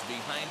falls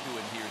behind to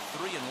it here.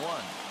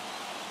 3-1.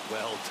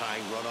 Well,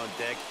 tying run on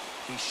deck.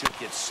 He should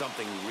get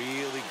something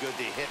really good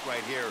to hit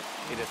right here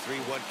in a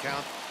 3-1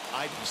 count.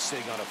 I'd be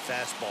sitting on a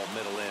fastball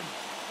middle in.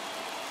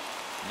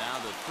 Now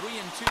the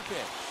 3-2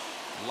 pitch.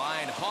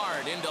 Line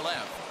hard into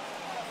left.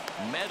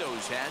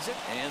 Meadows has it,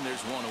 and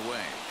there's one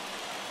away.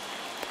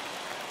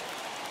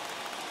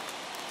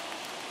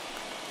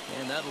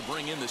 And that'll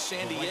bring in the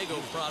San Diego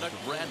product,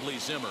 Bradley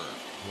Zimmer.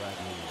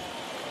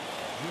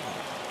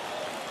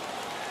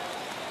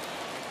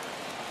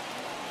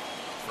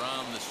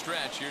 From the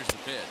stretch, here's the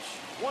pitch.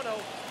 1-0.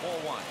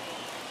 Ball 1.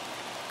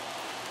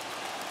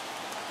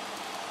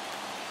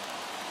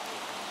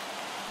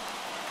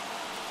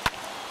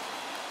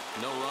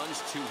 No runs,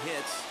 2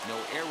 hits, no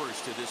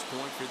errors to this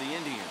point for the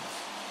Indians.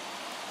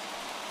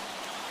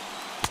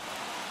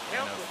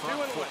 And a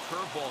front foot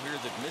curveball here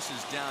that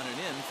misses down and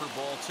in for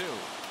ball 2.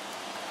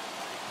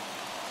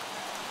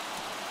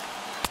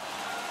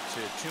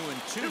 To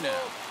 2-2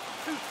 now.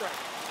 2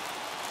 strikes.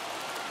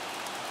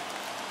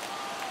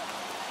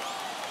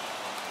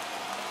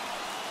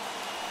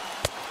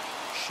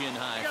 Shin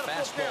high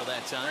fastball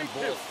that time.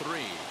 Ball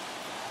 3.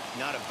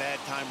 Not a bad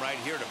time right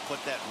here to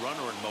put that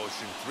runner in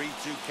motion.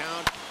 3-2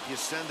 count. You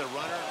send the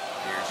runner.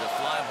 Here's a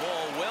fly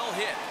ball, well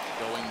hit.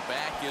 Going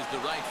back is the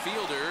right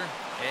fielder.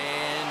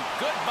 And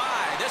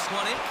goodbye. This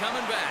one ain't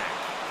coming back.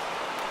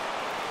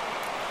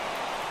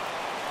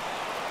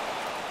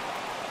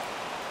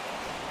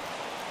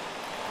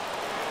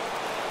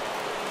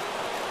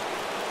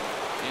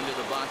 Into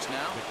the box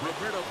now,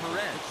 Roberto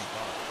Perez.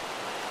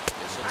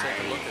 This will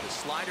take a look at a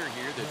slider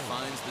here that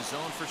finds the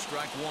zone for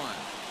strike 1.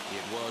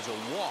 It was a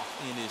walk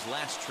in his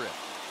last trip.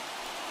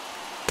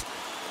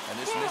 And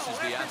this misses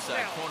the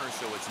outside corner,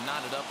 so it's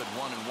knotted up at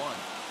 1-1.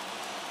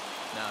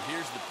 Now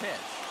here's the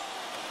pitch.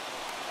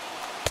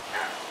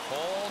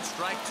 Hold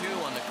strike 2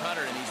 on the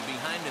cutter, and he's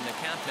behind in the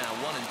count now,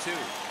 1-2.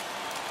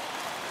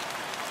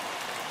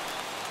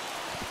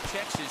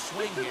 Checks his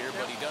swing here,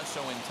 but he does so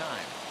in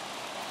time.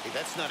 Hey,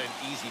 that's not an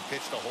easy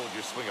pitch to hold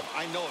your swing up.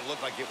 I know it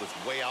looked like it was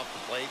way out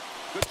the plate.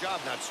 Good job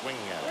not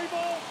swinging at it.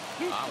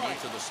 I went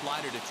to the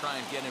slider to try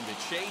and get him to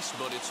chase,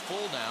 but it's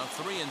full now,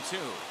 3-2.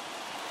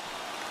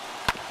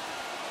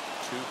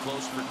 Too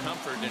close for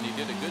comfort, and he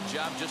did a good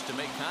job just to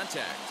make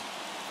contact.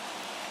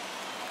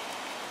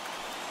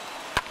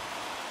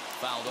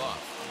 Fouled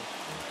off.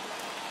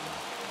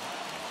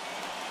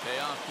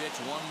 Payoff pitch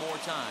one more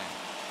time.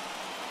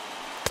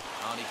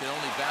 Oh, and he can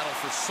only battle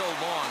for so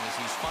long as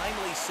he's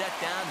finally set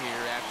down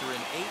here after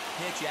an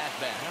 8-pitch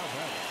at-bat.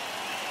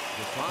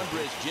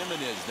 Andres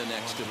Gimenez the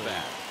next to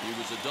bat. He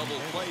was a double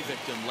play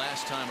victim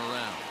last time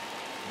around.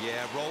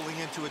 Yeah, rolling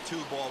into a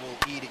 2-ball will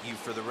eat at you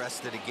for the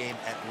rest of the game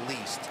at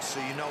least,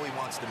 so you know he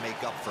wants to make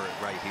up for it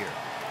right here.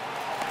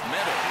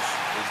 Meadows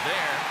is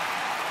there,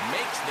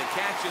 makes the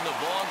catch, and the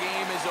ball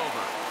game is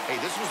over. Hey,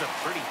 this was a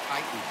pretty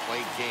tightly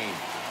played game.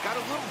 Got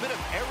a little bit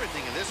of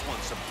everything in this one.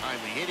 Some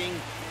timely hitting,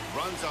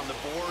 runs on the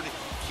board,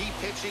 key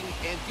pitching,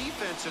 and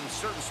defense in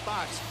certain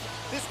spots.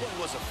 This one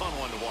was a fun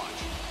one to watch.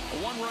 A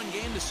 1-run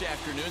game this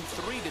afternoon,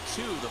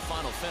 3-2 the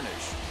final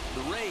finish.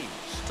 The Rays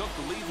took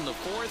the lead in the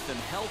 4th and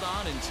held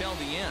on until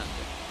the end.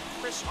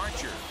 Chris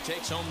Archer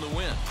takes home the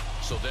win.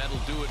 So that'll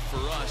do it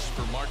for us.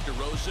 For Mark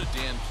DeRosa,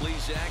 Dan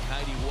Plesac,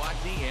 Heidi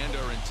Watney, and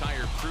our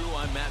entire crew,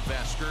 I'm Matt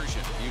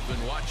Vasgersian. You've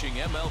been watching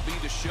MLB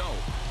The Show.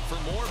 For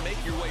more, make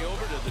your way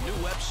over to the new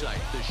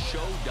website,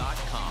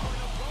 theshow.com.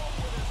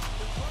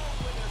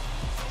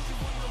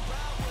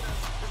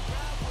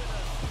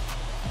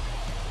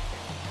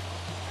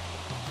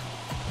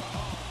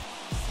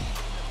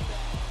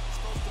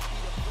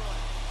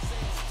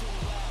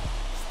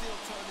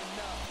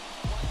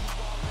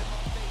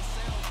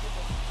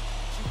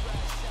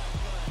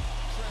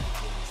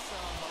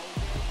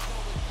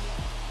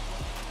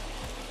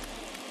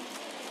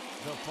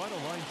 The final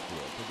line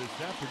score for this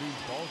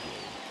afternoon's ball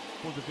game.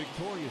 For the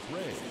victorious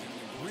Rays,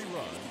 3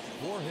 runs,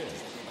 4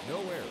 hits, no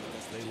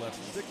errors. They left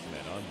 6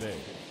 men on base.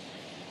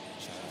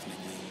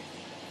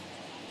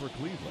 for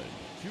Cleveland.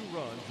 2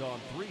 runs on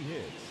 3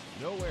 hits,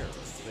 no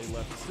errors. They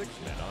left 6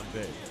 men on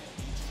base.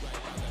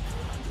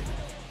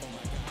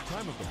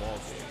 Time of the ball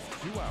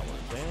game, 2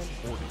 hours and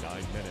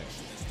 49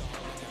 minutes.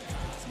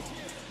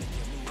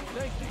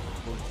 Thank you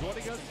for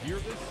joining us here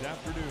this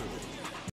afternoon.